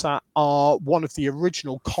Inmarsat are one of the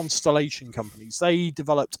original constellation companies. They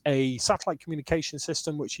developed a satellite communication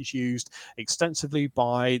system which is used extensively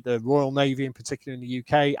by the Royal Navy, in particular in the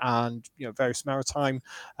UK, and various maritime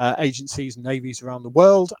agencies and navies around the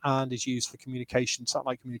world, and is used for communication,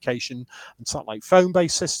 satellite communication, and satellite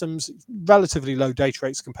phone-based systems. Relatively low data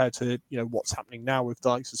rates compared to what's happening now with the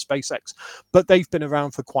likes of SpaceX, but they've been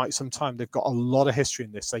around for quite some time. They've got a lot of history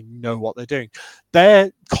in this. They know what they're doing.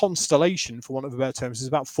 Their constellation, for want of a better term, is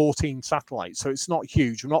about 14 satellites, so it's not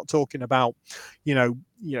huge. We're not talking about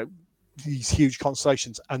these huge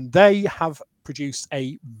constellations, and they have produced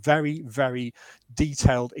a very, very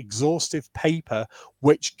detailed, exhaustive paper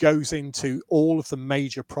which goes into all of the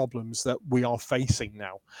major problems that we are facing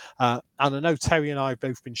now. And I know Terry and I have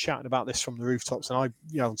both been shouting about this from the rooftops, and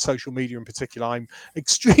I, on social media in particular, I'm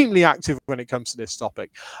extremely active when it comes to this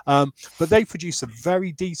topic. But they produced a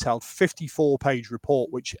very detailed 54-page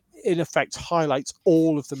report which in effect highlights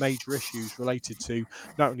all of the major issues related to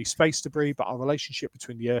not only space debris, but our relationship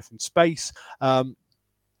between the Earth and space,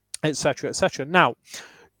 etc., etc. Now,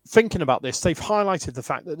 thinking about this, they've highlighted the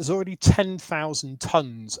fact that there's already 10,000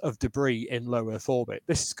 tons of debris in low Earth orbit.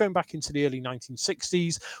 This is going back into the early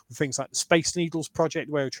 1960s with things like the Space Needles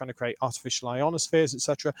project, where we're trying to create artificial ionospheres,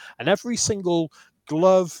 etc. And every single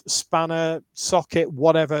glove, spanner, socket,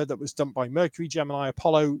 whatever that was dumped by Mercury, Gemini,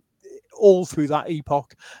 Apollo, all through that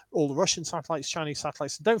epoch, all the Russian satellites, Chinese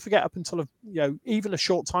satellites. And don't forget, up until even a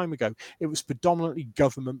short time ago, it was predominantly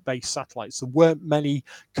government-based satellites. There weren't many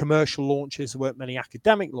commercial launches, there weren't many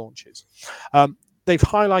academic launches. They've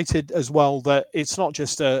highlighted as well that it's not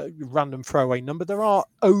just a random throwaway number. There are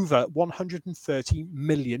over 130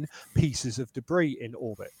 million pieces of debris in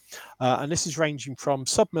orbit. And this is ranging from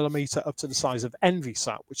sub-millimeter up to the size of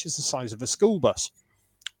Envisat, which is the size of a school bus,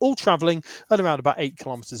 all traveling at around about 8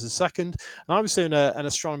 kilometers a second. And I was doing an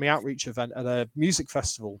astronomy outreach event at a music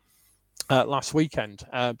festival last weekend,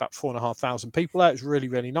 about 4,500 people there. It was really,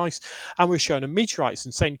 really nice. And we were showing them meteorites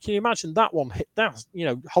and saying, can you imagine that one hit that,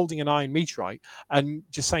 holding an iron meteorite, and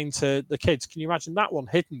just saying to the kids, can you imagine that one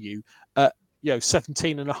hitting you at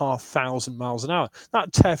 17,500 miles an hour?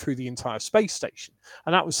 That'd tear through the entire space station.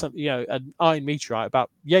 And that was something, an iron meteorite about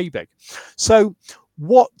yay big. So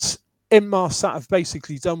what Inmarsat have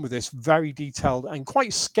basically done with this very detailed and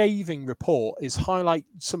quite scathing report is highlight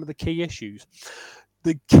some of the key issues.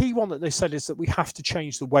 The key one that they said is that we have to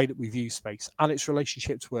change the way that we view space and its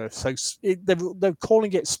relationship to Earth. So they're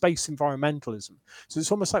calling it space environmentalism. So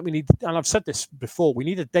it's almost like we need, and I've said this before, we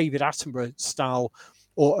need a David Attenborough style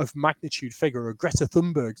or of magnitude figure, a Greta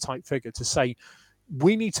Thunberg type figure, to say,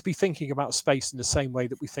 we need to be thinking about space in the same way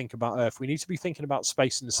that we think about Earth. We need to be thinking about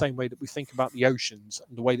space in the same way that we think about the oceans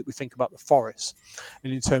and the way that we think about the forests.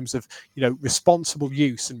 And in terms of, responsible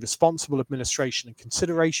use and responsible administration and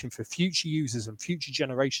consideration for future users and future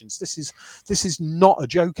generations, this is not a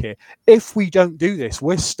joke here. If we don't do this,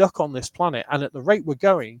 we're stuck on this planet. And at the rate we're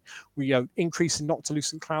going, we increase in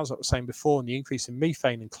noctilucent clouds, like I was saying before, and the increase in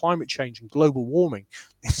methane and climate change and global warming.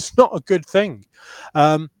 It's not a good thing.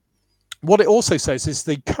 What it also says is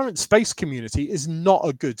the current space community is not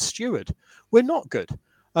a good steward. We're not good.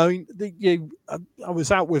 I mean, I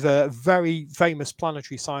was out with a very famous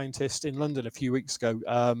planetary scientist in London a few weeks ago,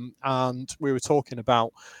 and we were talking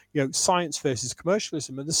about, science versus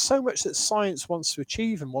commercialism. And there's so much that science wants to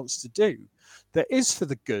achieve and wants to do that is for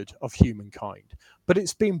the good of humankind, but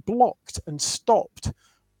it's been blocked and stopped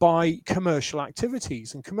by commercial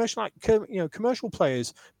activities and commercial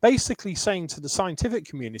players basically saying to the scientific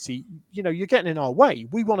community, you're getting in our way.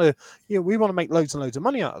 We want to make loads and loads of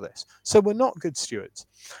money out of this. So we're not good stewards.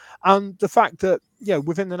 And the fact that,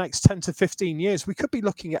 within the next 10 to 15 years, we could be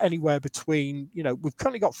looking at anywhere between, we've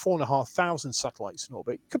currently got 4,500 satellites in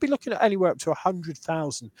orbit. Could be looking at anywhere up to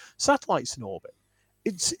 100,000 satellites in orbit.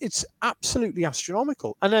 It's absolutely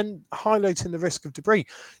astronomical. And then highlighting the risk of debris.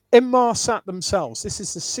 Inmarsat themselves, this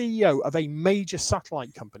is the CEO of a major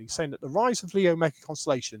satellite company, saying that the rise of LEO mega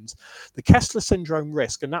constellations, the Kessler syndrome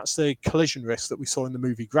risk, and that's the collision risk that we saw in the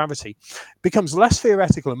movie Gravity, becomes less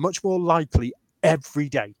theoretical and much more likely every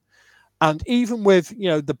day. And even with,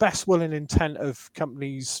 the best will and intent of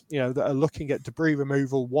companies, that are looking at debris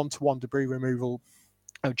removal, one-to-one debris removal,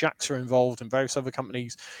 JAXA are involved and various other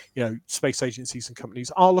companies, space agencies and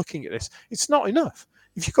companies are looking at this. It's not enough.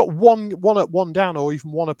 If you've got one up, one down, or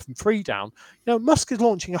even one up and three down, Musk is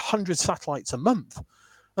launching 100 satellites a month.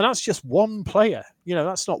 And that's just one player.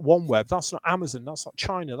 That's not OneWeb. That's not Amazon. That's not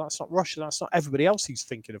China. That's not Russia. That's not everybody else who's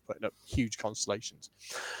thinking of putting up huge constellations.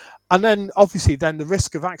 And then, obviously, the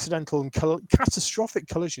risk of accidental and catastrophic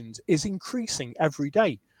collisions is increasing every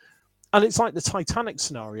day. And it's like the Titanic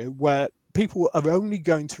scenario where people are only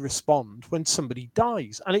going to respond when somebody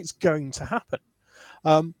dies, and it's going to happen.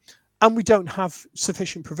 And we don't have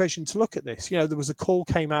sufficient provision to look at this. There was a call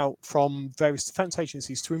came out from various defence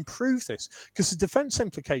agencies to improve this, because the defence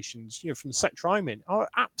implications, from the sector I'm in, are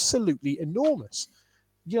absolutely enormous.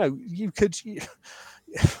 If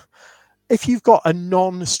you've got a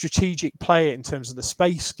non-strategic player in terms of the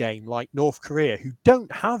space game, like North Korea, who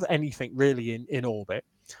don't have anything really in orbit,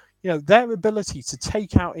 their ability to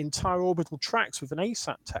take out entire orbital tracks with an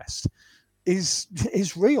ASAT test is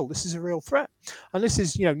real. This is a real threat. And this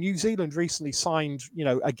is, New Zealand recently signed,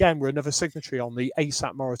 again, we're another signatory on the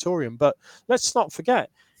ASAT moratorium. But let's not forget,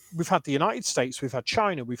 we've had the United States, we've had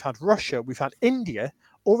China, we've had Russia, we've had India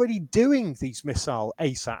already doing these missile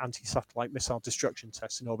ASAT anti-satellite missile destruction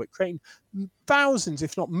tests in orbit, creating thousands,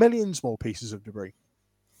 if not millions more pieces of debris.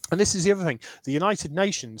 And this is the other thing. The United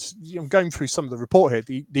Nations, I'm going through some of the report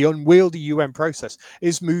here, the unwieldy UN process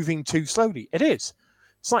is moving too slowly. It is.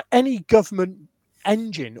 It's like any government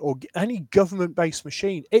engine or any government-based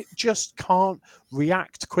machine. It just can't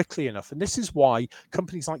react quickly enough. And this is why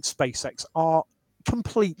companies like SpaceX are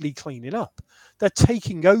completely cleaning up. They're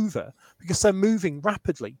taking over because they're moving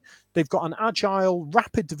rapidly. They've got an agile,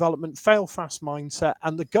 rapid development, fail-fast mindset,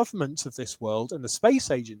 and the governments of this world and the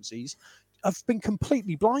space agencies have been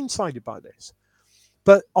completely blindsided by this.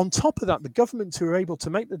 But on top of that, the governments who are able to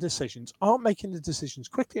make the decisions aren't making the decisions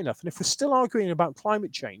quickly enough. And if we're still arguing about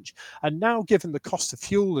climate change, and now given the cost of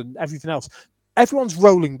fuel and everything else, everyone's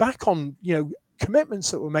rolling back on commitments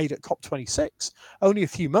that were made at COP26 only a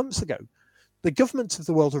few months ago. The governments of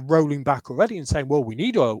the world are rolling back already and saying, well, we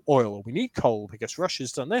need oil or we need coal because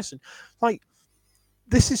Russia's done this. And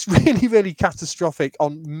this is really, really catastrophic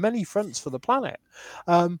on many fronts for the planet.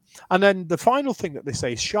 And then the final thing that they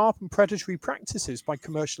say is sharp and predatory practices by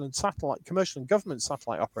commercial and government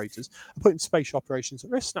satellite operators are putting space operations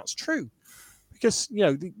at risk. That's true. Because,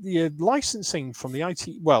 the licensing from the IT,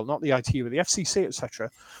 well, not the ITU, but the FCC,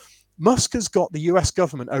 etc., Musk has got the US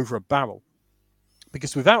government over a barrel.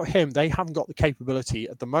 Because without him, they haven't got the capability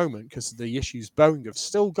at the moment because of the issues Boeing have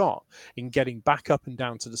still got in getting back up and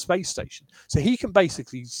down to the space station. So he can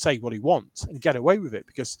basically say what he wants and get away with it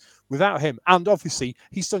because without him, and obviously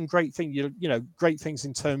he's done great things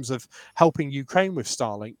in terms of helping Ukraine with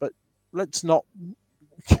Starlink. But let's not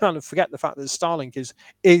kind of forget the fact that Starlink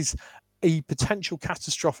is a potential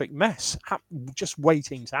catastrophic mess just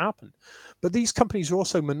waiting to happen. But these companies are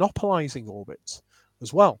also monopolizing orbits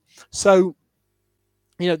as well. So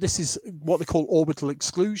this is what they call orbital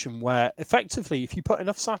exclusion, where effectively, if you put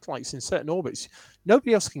enough satellites in certain orbits,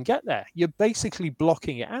 nobody else can get there. You're basically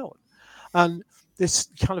blocking it out. And this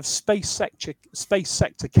kind of space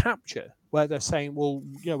sector capture, where they're saying, well,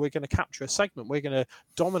 we're going to capture a segment, we're going to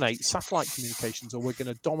dominate satellite communications, or we're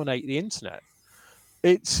going to dominate the internet.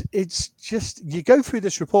 It's just, you go through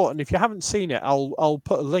this report, and if you haven't seen it, I'll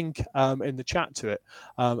put a link in the chat to it,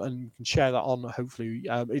 and you can share that on. Hopefully,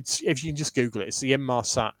 it's if you can just Google it. It's the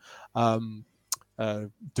Inmarsat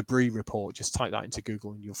debris report. Just type that into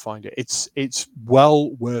Google and you'll find it. It's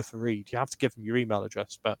well worth a read. You have to give them your email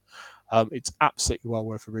address, but it's absolutely well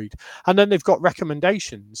worth a read. And then they've got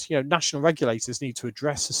recommendations. National regulators need to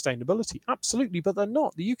address sustainability. Absolutely, but they're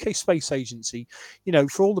not. The UK Space Agency,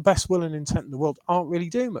 for all the best will and intent in the world, aren't really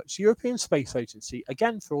doing much. The European Space Agency,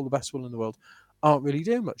 again, for all the best will in the world, aren't really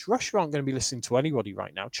doing much. Russia aren't going to be listening to anybody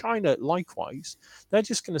right now. China, likewise, they're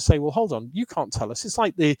just going to say, well, hold on, you can't tell us. It's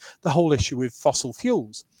like the whole issue with fossil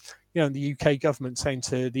fuels. The UK government saying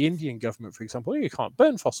to the Indian government, for example, you can't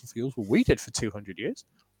burn fossil fuels. Well, we did for 200 years.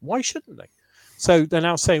 Why shouldn't they? So they're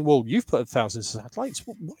now saying, well, you've put thousands of satellites.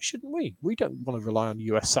 Well, why shouldn't we? We don't want to rely on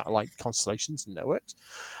US satellite constellations and networks.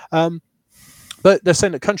 But they're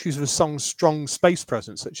saying that countries with a strong space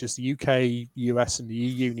presence, such as the UK, US, and the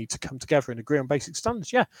EU, need to come together and agree on basic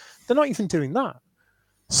standards. Yeah, they're not even doing that.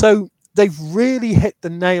 So they've really hit the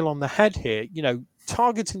nail on the head here,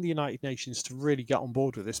 targeting the United Nations to really get on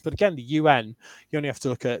board with this. But again, the UN, you only have to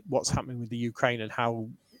look at what's happening with the Ukraine and how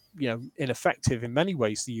ineffective in many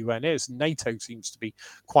ways the UN is. NATO seems to be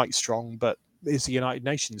quite strong, but is the United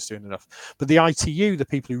Nations doing enough? But the ITU, the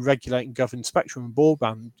people who regulate and govern spectrum and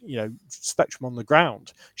broadband, spectrum on the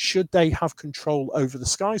ground, should they have control over the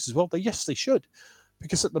skies as well? Yes, they should.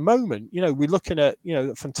 Because at the moment, we're looking at,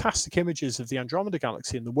 fantastic images of the Andromeda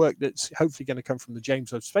Galaxy and the work that's hopefully going to come from the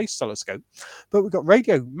James Webb Space Telescope. But we've got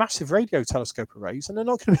massive radio telescope arrays, and they're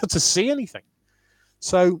not going to be able to see anything.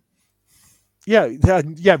 So,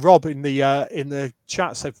 Rob in the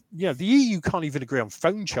chat said, the EU can't even agree on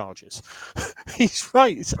phone chargers. He's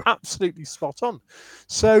right. It's absolutely spot on.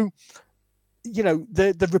 So,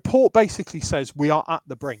 the report basically says we are at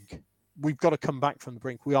the brink. We've got to come back from the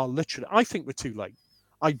brink. We are literally, I think we're too late.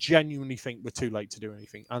 I genuinely think we're too late to do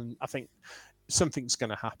anything. And I think something's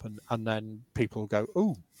going to happen. And then people will go,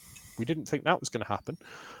 oh, we didn't think that was going to happen.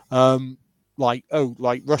 Like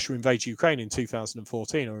Russia invades Ukraine in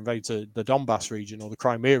 2014 or invades the Donbass region or the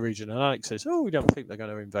Crimea region, and Alex says, oh, we don't think they're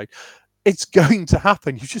going to invade. It's going to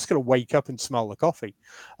happen. You've just got to wake up and smell the coffee.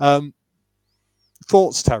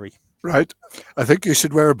 Thoughts, Terry? Right. I think you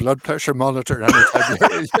should wear a blood pressure monitor anytime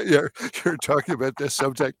you're talking about this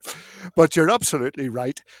subject. But you're absolutely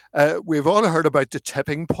right. We've all heard about the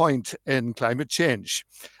tipping point in climate change,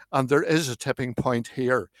 and there is a tipping point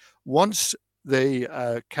here. Once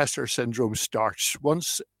the Kessler syndrome starts,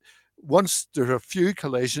 once there are a few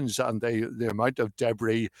collisions and the amount of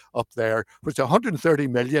debris up there, which 130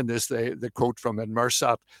 million is the quote from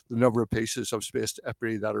Inmarsat, the number of pieces of space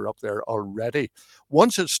debris that are up there already.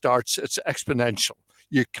 Once it starts, it's exponential.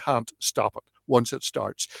 You can't stop it once it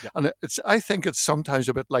starts. Yeah. And I think it's sometimes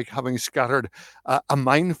a bit like having scattered a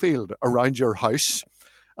minefield around your house.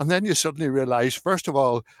 And then you suddenly realize, first of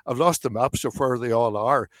all, I've lost the maps of where they all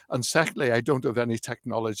are. And secondly, I don't have any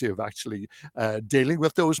technology of actually dealing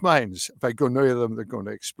with those mines. If I go near them, they're going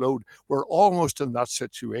to explode. We're almost in that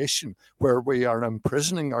situation where we are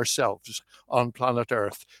imprisoning ourselves on planet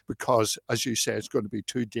Earth because, as you say, it's going to be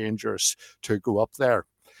too dangerous to go up there.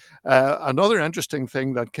 Another interesting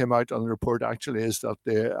thing that came out on the report actually is that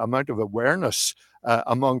the amount of awareness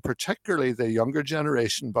among particularly the younger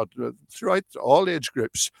generation, but throughout all age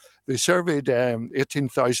groups, they surveyed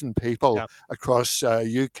 18,000 people across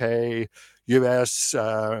UK, US,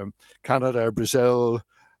 Canada, Brazil,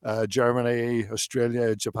 Germany,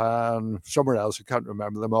 Australia, Japan, somewhere else, I can't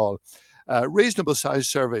remember them all. Reasonable sized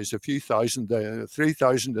surveys, a few thousand,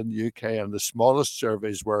 3,000 in the UK, and the smallest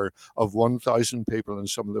surveys were of 1,000 people in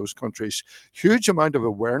some of those countries. Huge amount of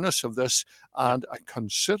awareness of this and a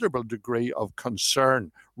considerable degree of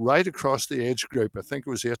concern right across the age group. I think it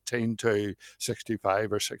was 18 to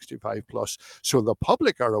 65 or 65 plus. So the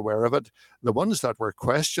public are aware of it. The ones that were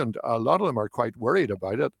questioned, a lot of them are quite worried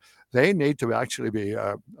about it. They need to actually be,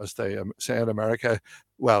 as they say in America,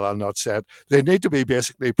 well, I'll not say it, they need to be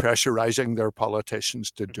basically pressurizing their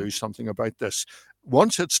politicians to do something about this.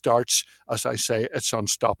 Once it starts, as I say, it's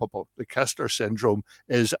unstoppable. The Kessler syndrome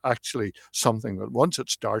is actually something that once it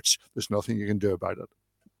starts, there's nothing you can do about it.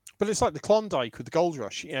 But it's like the Klondike with the gold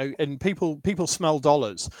rush, and people smell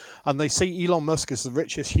dollars and they see Elon Musk as the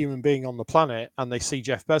richest human being on the planet and they see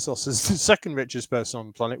Jeff Bezos as the second richest person on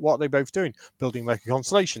the planet. What are they both doing? Building mega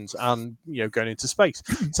constellations and, going into space.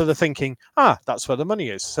 So they're thinking, that's where the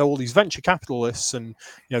money is. So all these venture capitalists and,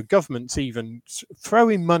 governments even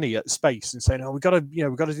throwing money at space and saying, we've got to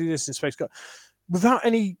do this in space, without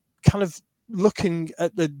any kind of looking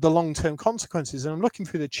at the long-term consequences. And I'm looking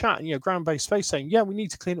through the chat and ground-based space saying, we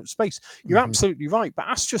need to clean up space. You're absolutely right. But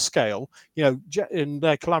Astroscale, in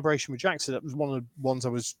their collaboration with JAXA, that was one of the ones I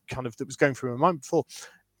was that was going through my mind before.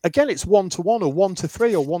 Again, it's 1-to-1 or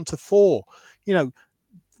 1-to-3 or 1-to-4.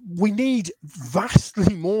 we need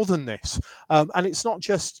vastly more than this. And it's not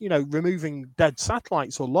just, removing dead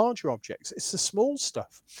satellites or larger objects. It's the small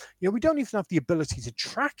stuff. We don't even have the ability to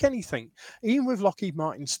track anything. Even with Lockheed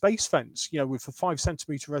Martin Space Fence, with the 5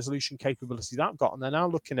 centimeter resolution capability that got, and they're now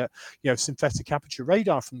looking at, synthetic aperture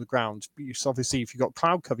radar from the ground. Because obviously, if you've got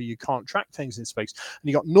cloud cover, you can't track things in space. And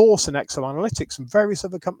you've got Norse and Exo Analytics and various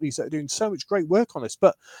other companies that are doing so much great work on this.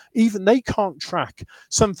 But even they can't track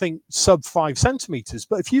something sub 5 centimeters.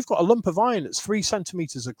 But if you've got a lump of iron that's 3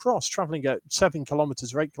 centimeters across, traveling at 7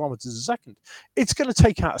 kilometers or 8 kilometers a second, it's going to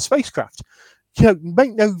take out a spacecraft.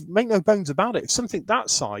 Make no bones about it. If something that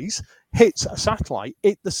size hits a satellite,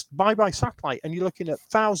 the bye-bye satellite, and you're looking at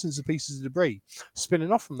thousands of pieces of debris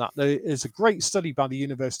spinning off from that. There is a great study by the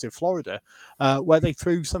University of Florida where they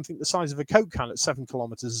threw something the size of a Coke can at 7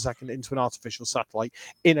 kilometers a second into an artificial satellite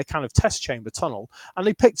in a kind of test chamber tunnel, and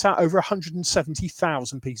they picked out over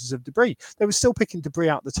 170,000 pieces of debris. They were still picking debris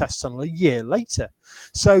out the test tunnel a year later.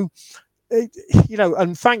 So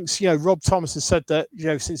and thanks, Rob Thomas has said that,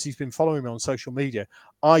 since he's been following me on social media,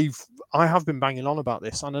 I have been banging on about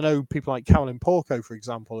this. And I know people like Carolyn Porco, for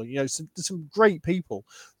example, some great people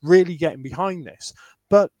really getting behind this.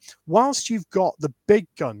 But whilst you've got the big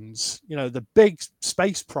guns, the big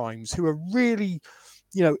space primes who are really,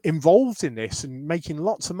 involved in this and making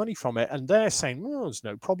lots of money from it, and they're saying, "Oh, there's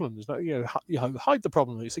no problem. There's no, hide the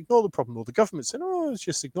problem. Let's ignore the problem." Or the government saying, "Oh, let's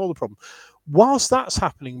just ignore the problem." Whilst that's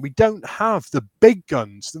happening, we don't have the big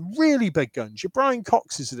guns, the really big guns. Your Brian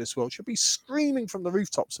Coxes of this world should be screaming from the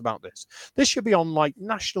rooftops about this. This should be on like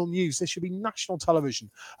national news. This should be national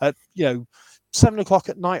television at 7 o'clock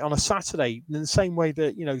at night on a Saturday, in the same way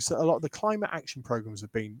that a lot of the climate action programs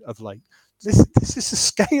have been of late. This is the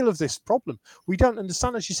scale of this problem. We don't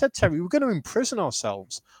understand. As you said, Terry, we're going to imprison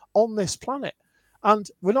ourselves on this planet. And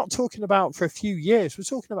we're not talking about for a few years. We're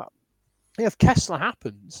talking about if Kessler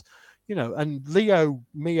happens, and Leo,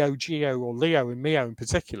 Meo, Geo, or Leo and Meo in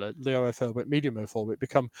particular, Leo Earth orbit, medium Earth orbit,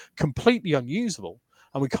 become completely unusable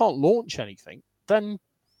and we can't launch anything, then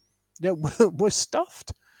we're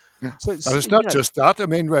stuffed. Yeah. So it's not just that. I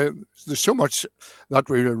mean, there's so much that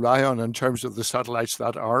we rely on in terms of the satellites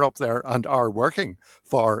that are up there and are working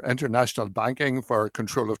for international banking, for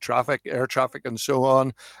control of traffic, air traffic, and so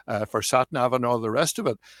on, for SatNav and all the rest of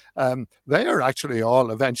it. They are actually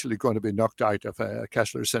all eventually going to be knocked out if a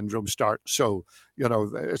Kessler syndrome starts. So,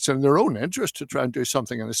 it's in their own interest to try and do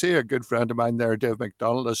something. And I see a good friend of mine there, Dave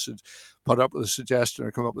McDonald, has put up with a suggestion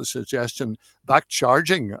or come up with a suggestion back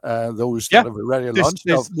charging those that have already launched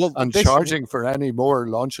charging for any more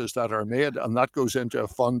launches that are made, and that goes into a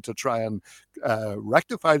fund to try and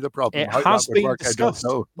rectify the problem. It has been discussed.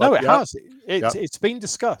 No, it has. It's been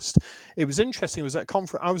discussed. It was interesting. It was at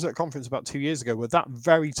conference. I was at a conference about 2 years ago where that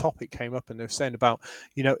very topic came up, and they were saying about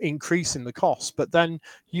increasing the cost. But then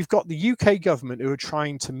you've got the UK government who are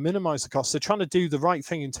trying to minimise the costs. They're trying to do the right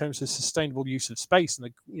thing in terms of sustainable use of space,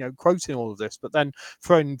 and they're quoting all of this. But then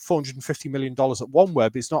throwing $450 million at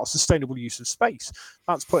OneWeb is not a sustainable use of space.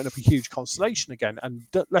 That's putting up a huge constellation again. And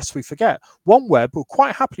lest we forget, OneWeb were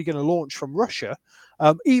quite happily going to launch from Russia,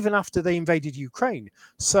 even after they invaded Ukraine.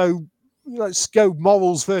 So let's go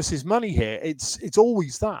morals versus money here. It's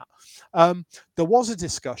always that. There was a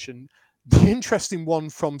discussion. The interesting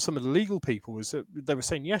one from some of the legal people was that they were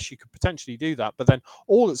saying, yes, you could potentially do that, but then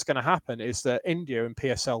all that's going to happen is that India and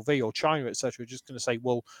PSLV or China, etc., are just going to say,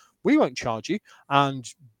 well, we won't charge you,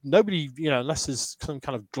 and nobody, unless there's some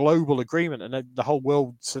kind of global agreement and the whole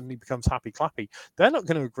world suddenly becomes happy clappy, they're not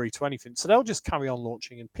going to agree to anything. So they'll just carry on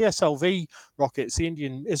launching. And PSLV rockets, the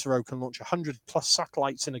Indian ISRO can launch 100 plus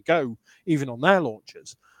satellites in a go, even on their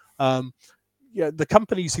launchers. The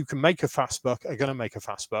companies who can make a fast buck are going to make a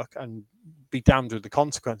fast buck and be damned with the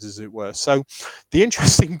consequences, as it were. So the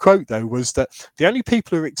interesting quote, though, was that the only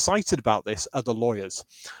people who are excited about this are the lawyers,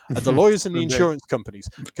 and the insurance companies,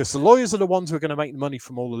 because the lawyers are the ones who are going to make the money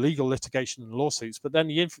from all the legal litigation and lawsuits. But then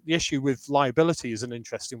the issue with liability is an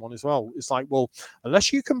interesting one as well. It's like, well,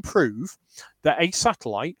 unless you can prove that a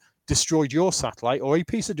satellite destroyed your satellite or a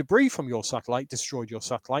piece of debris from your satellite destroyed your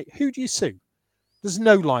satellite, who do you sue? There's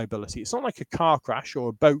no liability. It's not like a car crash or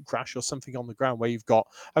a boat crash or something on the ground where you've got,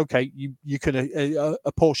 okay, you can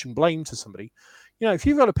apportion blame to somebody. If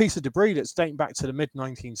you've got a piece of debris that's dating back to the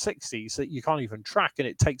mid-1960s that you can't even track and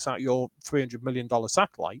it takes out your $300 million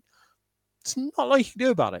satellite, it's not a lot you can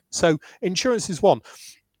do about it. So insurance is one.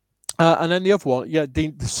 And then the other one,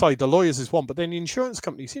 the lawyers is one, but then the insurance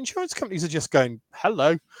companies are just going,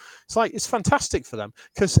 hello. It's like, it's fantastic for them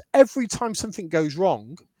because every time something goes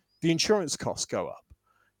wrong, the insurance costs go up.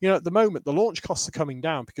 At the moment, the launch costs are coming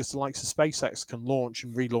down because the likes of SpaceX can launch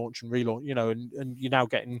and relaunch, and you're now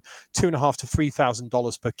getting $2,500 to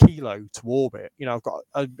 $3,000 per kilo to orbit.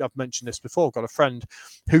 I've mentioned this before. I've got a friend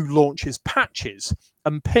who launches patches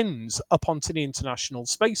and pins up onto the International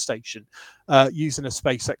Space Station using a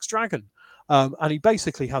SpaceX Dragon. And he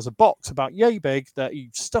basically has a box about yay big that he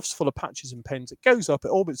stuffs full of patches and pins. It goes up, it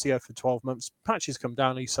orbits the Earth for 12 months. Patches come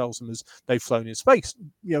down, he sells them as they've flown in space,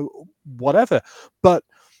 whatever. But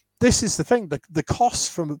this is the thing, the costs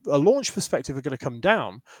from a launch perspective are going to come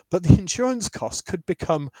down, but the insurance costs could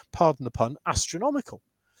become, pardon the pun, astronomical.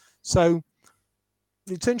 So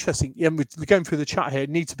it's interesting. Yeah, we're going through the chat here. It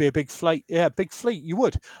needs to be a big fleet. Yeah, big fleet. You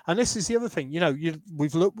would. And this is the other thing.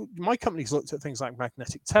 We've looked. My company's looked at things like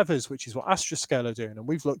magnetic tethers, which is what Astroscale are doing, and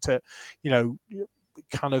we've looked at,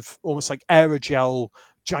 kind of almost like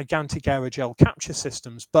gigantic aerogel capture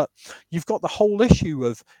systems. But you've got the whole issue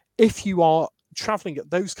of if you are traveling at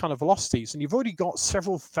those kind of velocities, and you've already got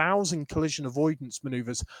several thousand collision avoidance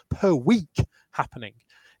maneuvers per week happening.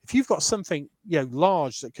 If you've got something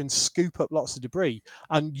large that can scoop up lots of debris,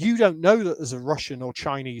 and you don't know that there's a Russian or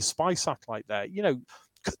Chinese spy satellite there,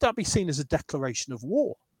 could that be seen as a declaration of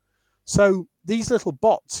war? So these little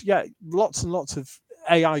bots, lots and lots of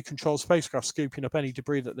AI-controlled spacecraft scooping up any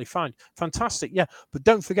debris that they find. Fantastic, yeah. But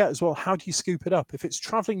don't forget as well, how do you scoop it up? If it's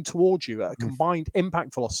traveling towards you at a combined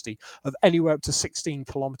impact velocity of anywhere up to 16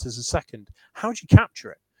 kilometers a second, how do you capture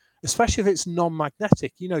it? Especially if it's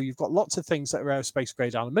non-magnetic, you've got lots of things that are aerospace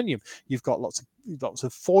grade aluminium. You've got lots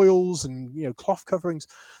of foils and cloth coverings.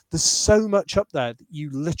 There's so much up there that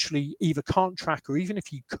you literally either can't track, or even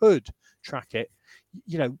if you could track it,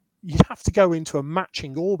 you'd have to go into a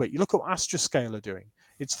matching orbit. You look at what Astroscale are doing;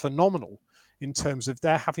 it's phenomenal in terms of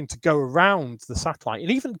they're having to go around the satellite,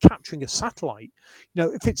 and even capturing a satellite.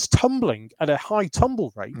 If it's tumbling at a high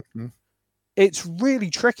tumble rate. Mm-hmm. It's really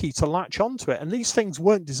tricky to latch onto it. And these things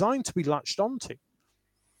weren't designed to be latched onto.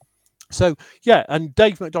 So, yeah, and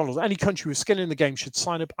Dave McDonald, any country with skin in the game should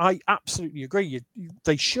sign up. I absolutely agree.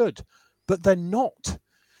 They should, but they're not.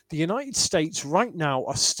 The United States right now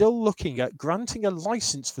are still looking at granting a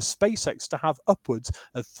license for SpaceX to have upwards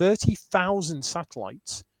of 30,000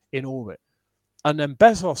 satellites in orbit. And then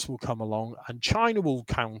Bezos will come along and China will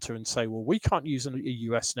counter and say, well, we can't use a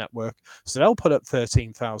US network. So they'll put up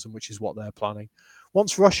 13,000, which is what they're planning.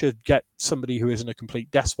 Once Russia get somebody who isn't a complete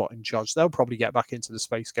despot in charge, they'll probably get back into the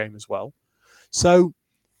space game as well. So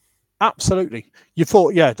absolutely. You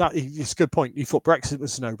thought, it's a good point. You thought Brexit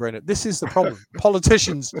was a no-brainer. This is the problem.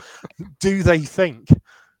 Politicians, do they think?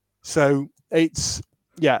 So it's...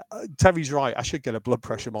 Yeah, Terry's right. I should get a blood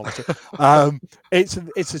pressure monitor. It's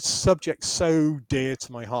a subject so dear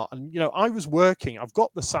to my heart. And, I've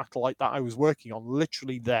got the satellite that I was working on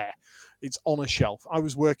literally there. It's on a shelf. I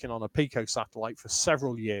was working on a Pico satellite for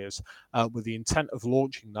several years with the intent of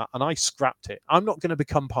launching that, and I scrapped it. I'm not going to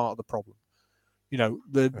become part of the problem.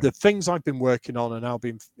 The things I've been working on are now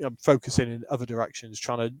being focusing in other directions,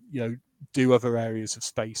 trying to, do other areas of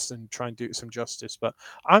space and try and do it some justice. But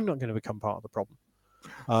I'm not going to become part of the problem.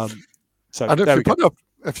 So and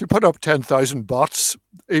if you put up 10,000 bots,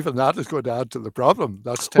 even that is going to add to the problem.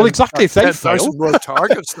 That's 10, exactly. If they fail, more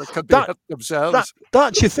targets that could be hit themselves.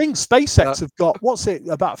 That's your thing. SpaceX have got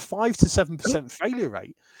about 5 to 7% failure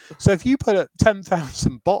rate. So if you put up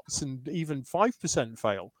 10,000 bots and even 5%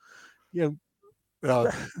 fail,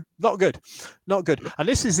 not good. And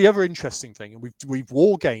this is the other interesting thing, and we've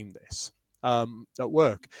war gamed this at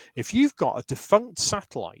work. If you've got a defunct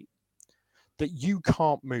satellite that you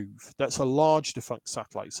can't move, that's a large defunct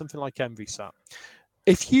satellite, something like EnviSat.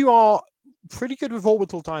 If you are pretty good with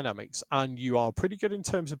orbital dynamics and you are pretty good in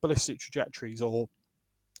terms of ballistic trajectories or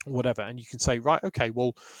whatever, and you can say, right, okay,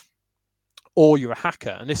 well, or you're a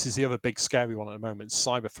hacker, and this is the other big scary one at the moment,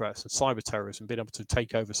 cyber threats and cyber terrorism, being able to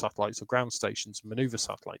take over satellites or ground stations and maneuver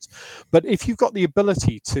satellites. But if you've got the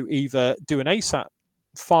ability to either do an ASAT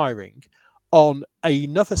firing on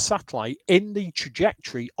another satellite in the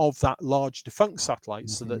trajectory of that large defunct satellite,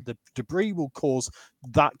 so that the debris will cause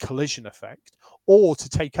that collision effect, or to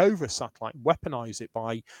take over a satellite, weaponize it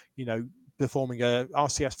by, performing a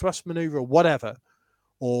RCS thrust maneuver or whatever,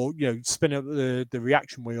 or, spin up the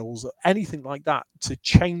reaction wheels, or anything like that to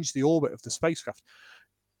change the orbit of the spacecraft.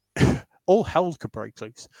 All hell could break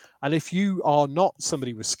loose. And if you are not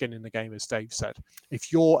somebody with skin in the game, as Dave said,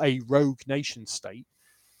 if you're a rogue nation state,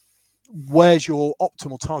 where's your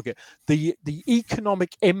optimal target? The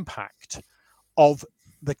economic impact of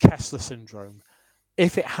the Kessler syndrome,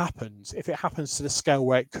 if it happens to the scale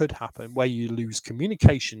where it could happen, where you lose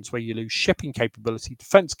communications, where you lose shipping capability,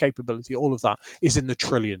 defense capability, all of that is in the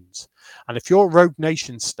trillions. And if you're a rogue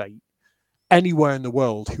nation state anywhere in the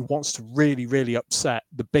world who wants to really, really upset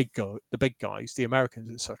the big guys, the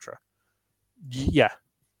Americans, etc., yeah,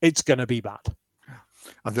 it's going to be bad.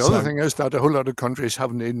 And the other thing is that a whole lot of countries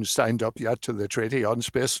haven't even signed up yet to the Treaty on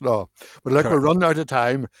Space Law. But look, we're running out of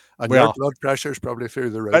time, and your blood pressure is probably through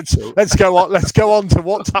the roof. Let's go on. Let's go on to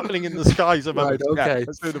what's happening in the skies. Right, okay. Yeah,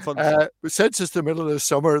 let's do the fun stuff. Since it's the middle of the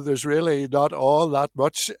summer, there's really not all that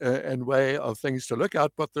much in way of things to look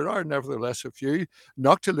at, but there are nevertheless a few.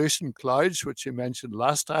 Noctilucent clouds, which you mentioned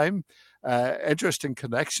last time. Interesting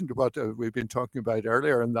connection to what we've been talking about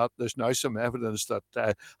earlier, and that there's now some evidence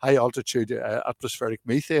that high altitude atmospheric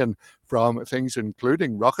methane from things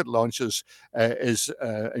including rocket launches is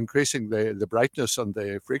increasing the brightness and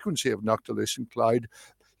the frequency of noctilucent cloud.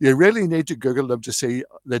 You really need to Google them to see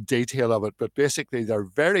the detail of it, but basically they're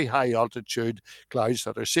very high altitude clouds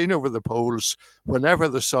that are seen over the poles whenever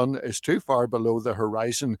the sun is too far below the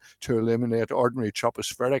horizon to illuminate ordinary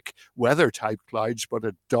tropospheric weather type clouds, but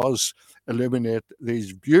it does illuminate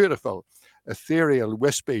these beautiful ethereal,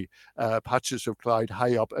 wispy patches of cloud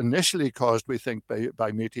high up, initially caused, we think,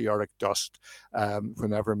 by meteoric dust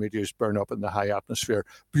whenever meteors burn up in the high atmosphere.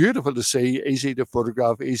 Beautiful to see, easy to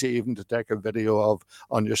photograph, easy even to take a video of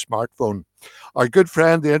on your smartphone. Our good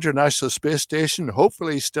friend, the International Space Station,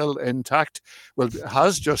 hopefully still intact,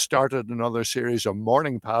 has just started another series of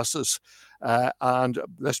morning passes, and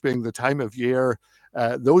this being the time of year,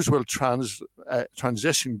 those will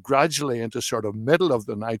transition gradually into sort of middle of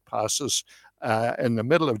the night passes in the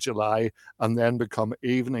middle of July, and then become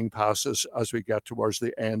evening passes as we get towards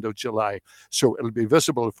the end of July. So it'll be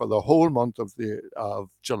visible for the whole month of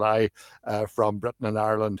July from Britain and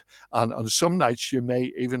Ireland. And on some nights, you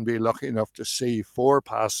may even be lucky enough to see 4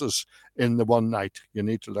 passes in the one night. You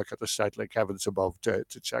need to look at a site like Heavens Above to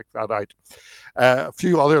check that out. A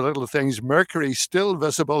few other little things. Mercury still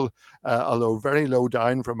visible, although very low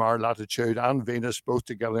down from our latitude, and Venus both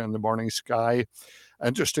together in the morning sky.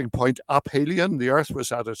 Interesting point, aphelion. The Earth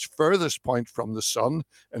was at its furthest point from the Sun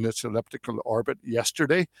in its elliptical orbit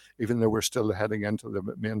yesterday, even though we're still heading into the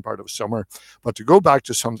main part of summer. But to go back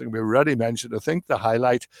to something we already mentioned, I think the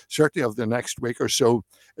highlight, certainly of the next week or so,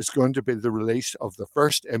 is going to be the release of the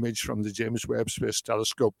first image from the James Webb Space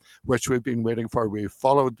Telescope, which we've been waiting for. We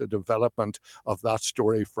followed the development of that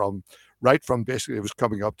story right from basically it was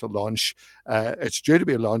coming up to launch. It's due to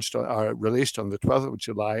be released on the 12th of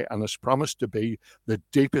July, and it's promised to be the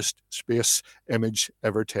deepest space image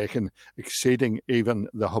ever taken, exceeding even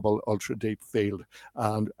the Hubble Ultra Deep Field.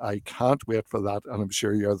 And I can't wait for that, and I'm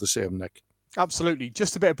sure you're the same, Nick. Absolutely.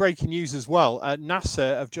 Just a bit of breaking news as well.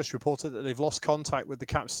 NASA have just reported that they've lost contact with the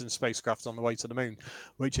Capstone spacecraft on the way to the moon,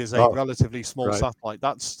 which is a relatively small satellite.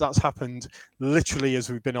 That's happened literally as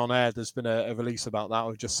we've been on air. There's been a release about that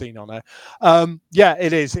I've just seen on air. Yeah,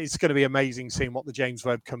 it is. It's going to be amazing seeing what the James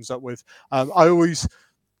Webb comes up with. I always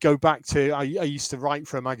go back to, I used to write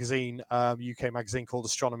for a magazine, UK magazine called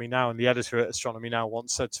Astronomy Now, and the editor at Astronomy Now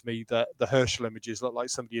once said to me that the Herschel images look like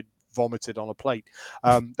somebody had vomited on a plate.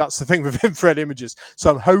 That's the thing with infrared images. So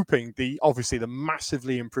I'm hoping obviously the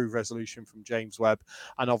massively improved resolution from James Webb,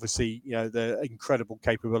 and obviously the incredible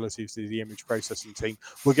capabilities of the image processing team,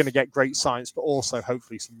 we're going to get great science, but also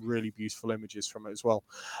hopefully some really beautiful images from it as well.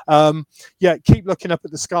 Yeah, keep looking up at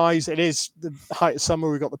the skies. It is the height of summer.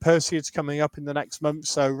 We've got the Perseids coming up in the next month,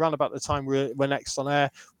 so around about the time we're next on air,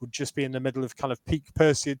 we'll just be in the middle of kind of peak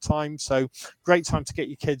Perseid time. So great time to get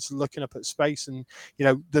your kids looking up at space. And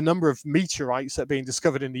the number of meteorites that are being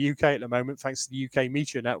discovered in the UK at the moment, thanks to the UK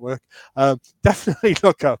Meteor Network, definitely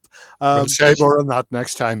look up. We'll say more on that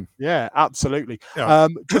next time. Yeah, absolutely. Yeah.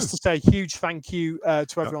 Just to say a huge thank you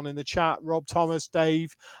to everyone in the chat: Rob Thomas,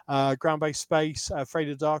 Dave, Ground-Based Space, Afraid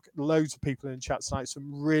of the Dark, loads of people in the chat tonight. Some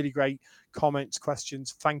really great comments,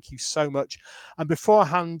 questions. Thank you so much. And before I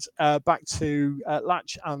hand back to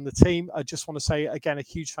Latch and the team, I just want to say again a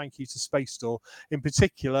huge thank you to Space Store, in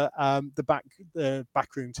particular the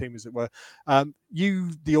backroom team, as it were.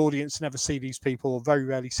 You, the audience, never see these people, or very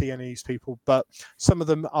rarely see any of these people, but some of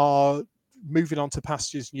them are moving on to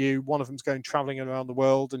pastures new. One of them's going traveling around the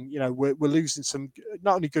world, and we're losing some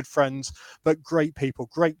not only good friends but great people,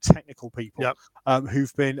 great technical people. Yep.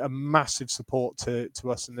 Who've been a massive support to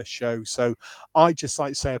us in this show. So I'd just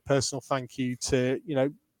like to say a personal thank you to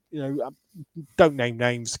don't name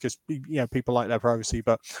names because people like their privacy,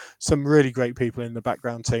 but some really great people in the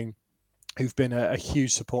background team who've been a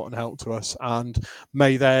huge support and help to us, and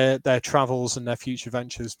may their travels and their future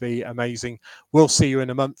ventures be amazing. We'll see you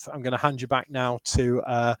in a month. I'm going to hand you back now to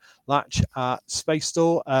Latch at Space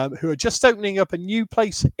Store, who are just opening up a new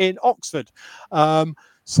place in Oxford.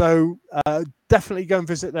 So definitely go and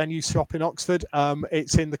visit their new shop in Oxford.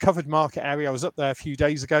 It's in the Covered Market area. I was up there a few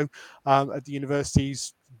days ago at the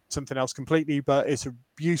university's something else completely, but it's a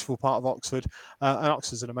beautiful part of Oxford, and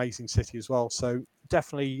Oxford's an amazing city as well. So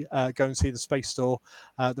definitely go and see the Space Store.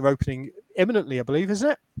 They're opening imminently, I believe,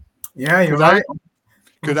 isn't it? Yeah, you're Could I- right.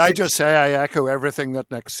 Could I just say I echo everything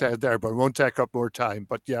that Nick said there, but I won't take up more time.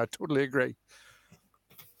 But yeah, I totally agree.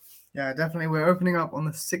 Yeah, definitely. We're opening up on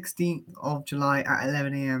the 16th of July at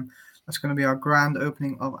 11 a.m. That's going to be our grand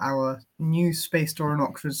opening of our new Space Store in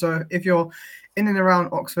Oxford. So if you're in and around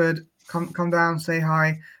Oxford, come down, say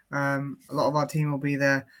hi. A lot of our team will be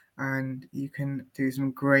there, and you can do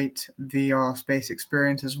some great VR space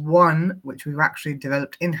experiences. One which we've actually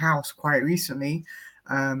developed in-house quite recently.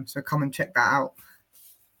 So come and check that out.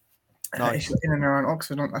 Nice. If you're in and around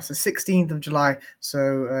Oxford, that's the 16th of July.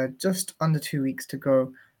 So just under 2 weeks to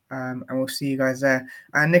go. And we'll see you guys there.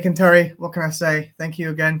 And Nick and Terry, what can I say? Thank you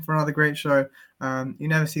again for another great show. You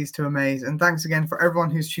never cease to amaze. And thanks again for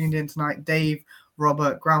everyone who's tuned in tonight. Dave,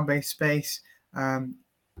 Robert, Ground-Based Space.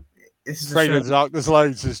 This is Afraid a of the show. Dark, there's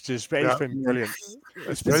loads. It's Yeah. been brilliant.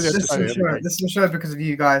 It's Brilliant been to This see is a show. This is a show because of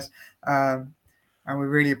you guys. And we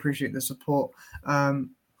really appreciate the support.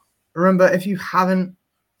 Remember, if you haven't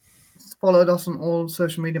followed us on all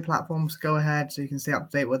social media platforms, go ahead so you can stay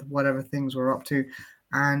up to date with whatever things we're up to.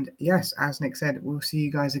 And yes, as Nick said, we'll see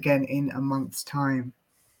you guys again in a month's time.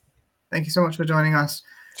 Thank you so much for joining us.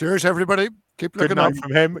 Cheers, everybody. Keep Good looking up. night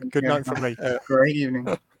from him. Good Yeah. night from me. Great evening.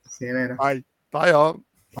 See you later. Bye. Bye, all.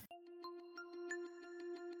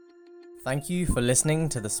 Thank you for listening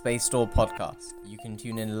to the Space Store podcast. You can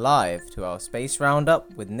tune in live to our Space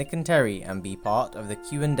Roundup with Nick and Terry and be part of the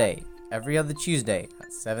Q&A every other Tuesday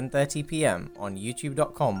at 7:30 p.m. on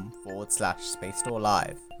youtube.com/Space Store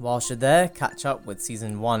Live. Whilst you're there, catch up with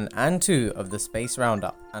Season 1 and 2 of the Space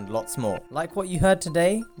Roundup and lots more. Like what you heard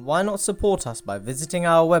today? Why not support us by visiting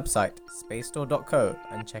our website, spacestore.co,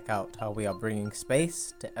 and check out how we are bringing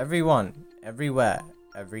space to everyone, everywhere,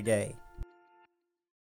 every day.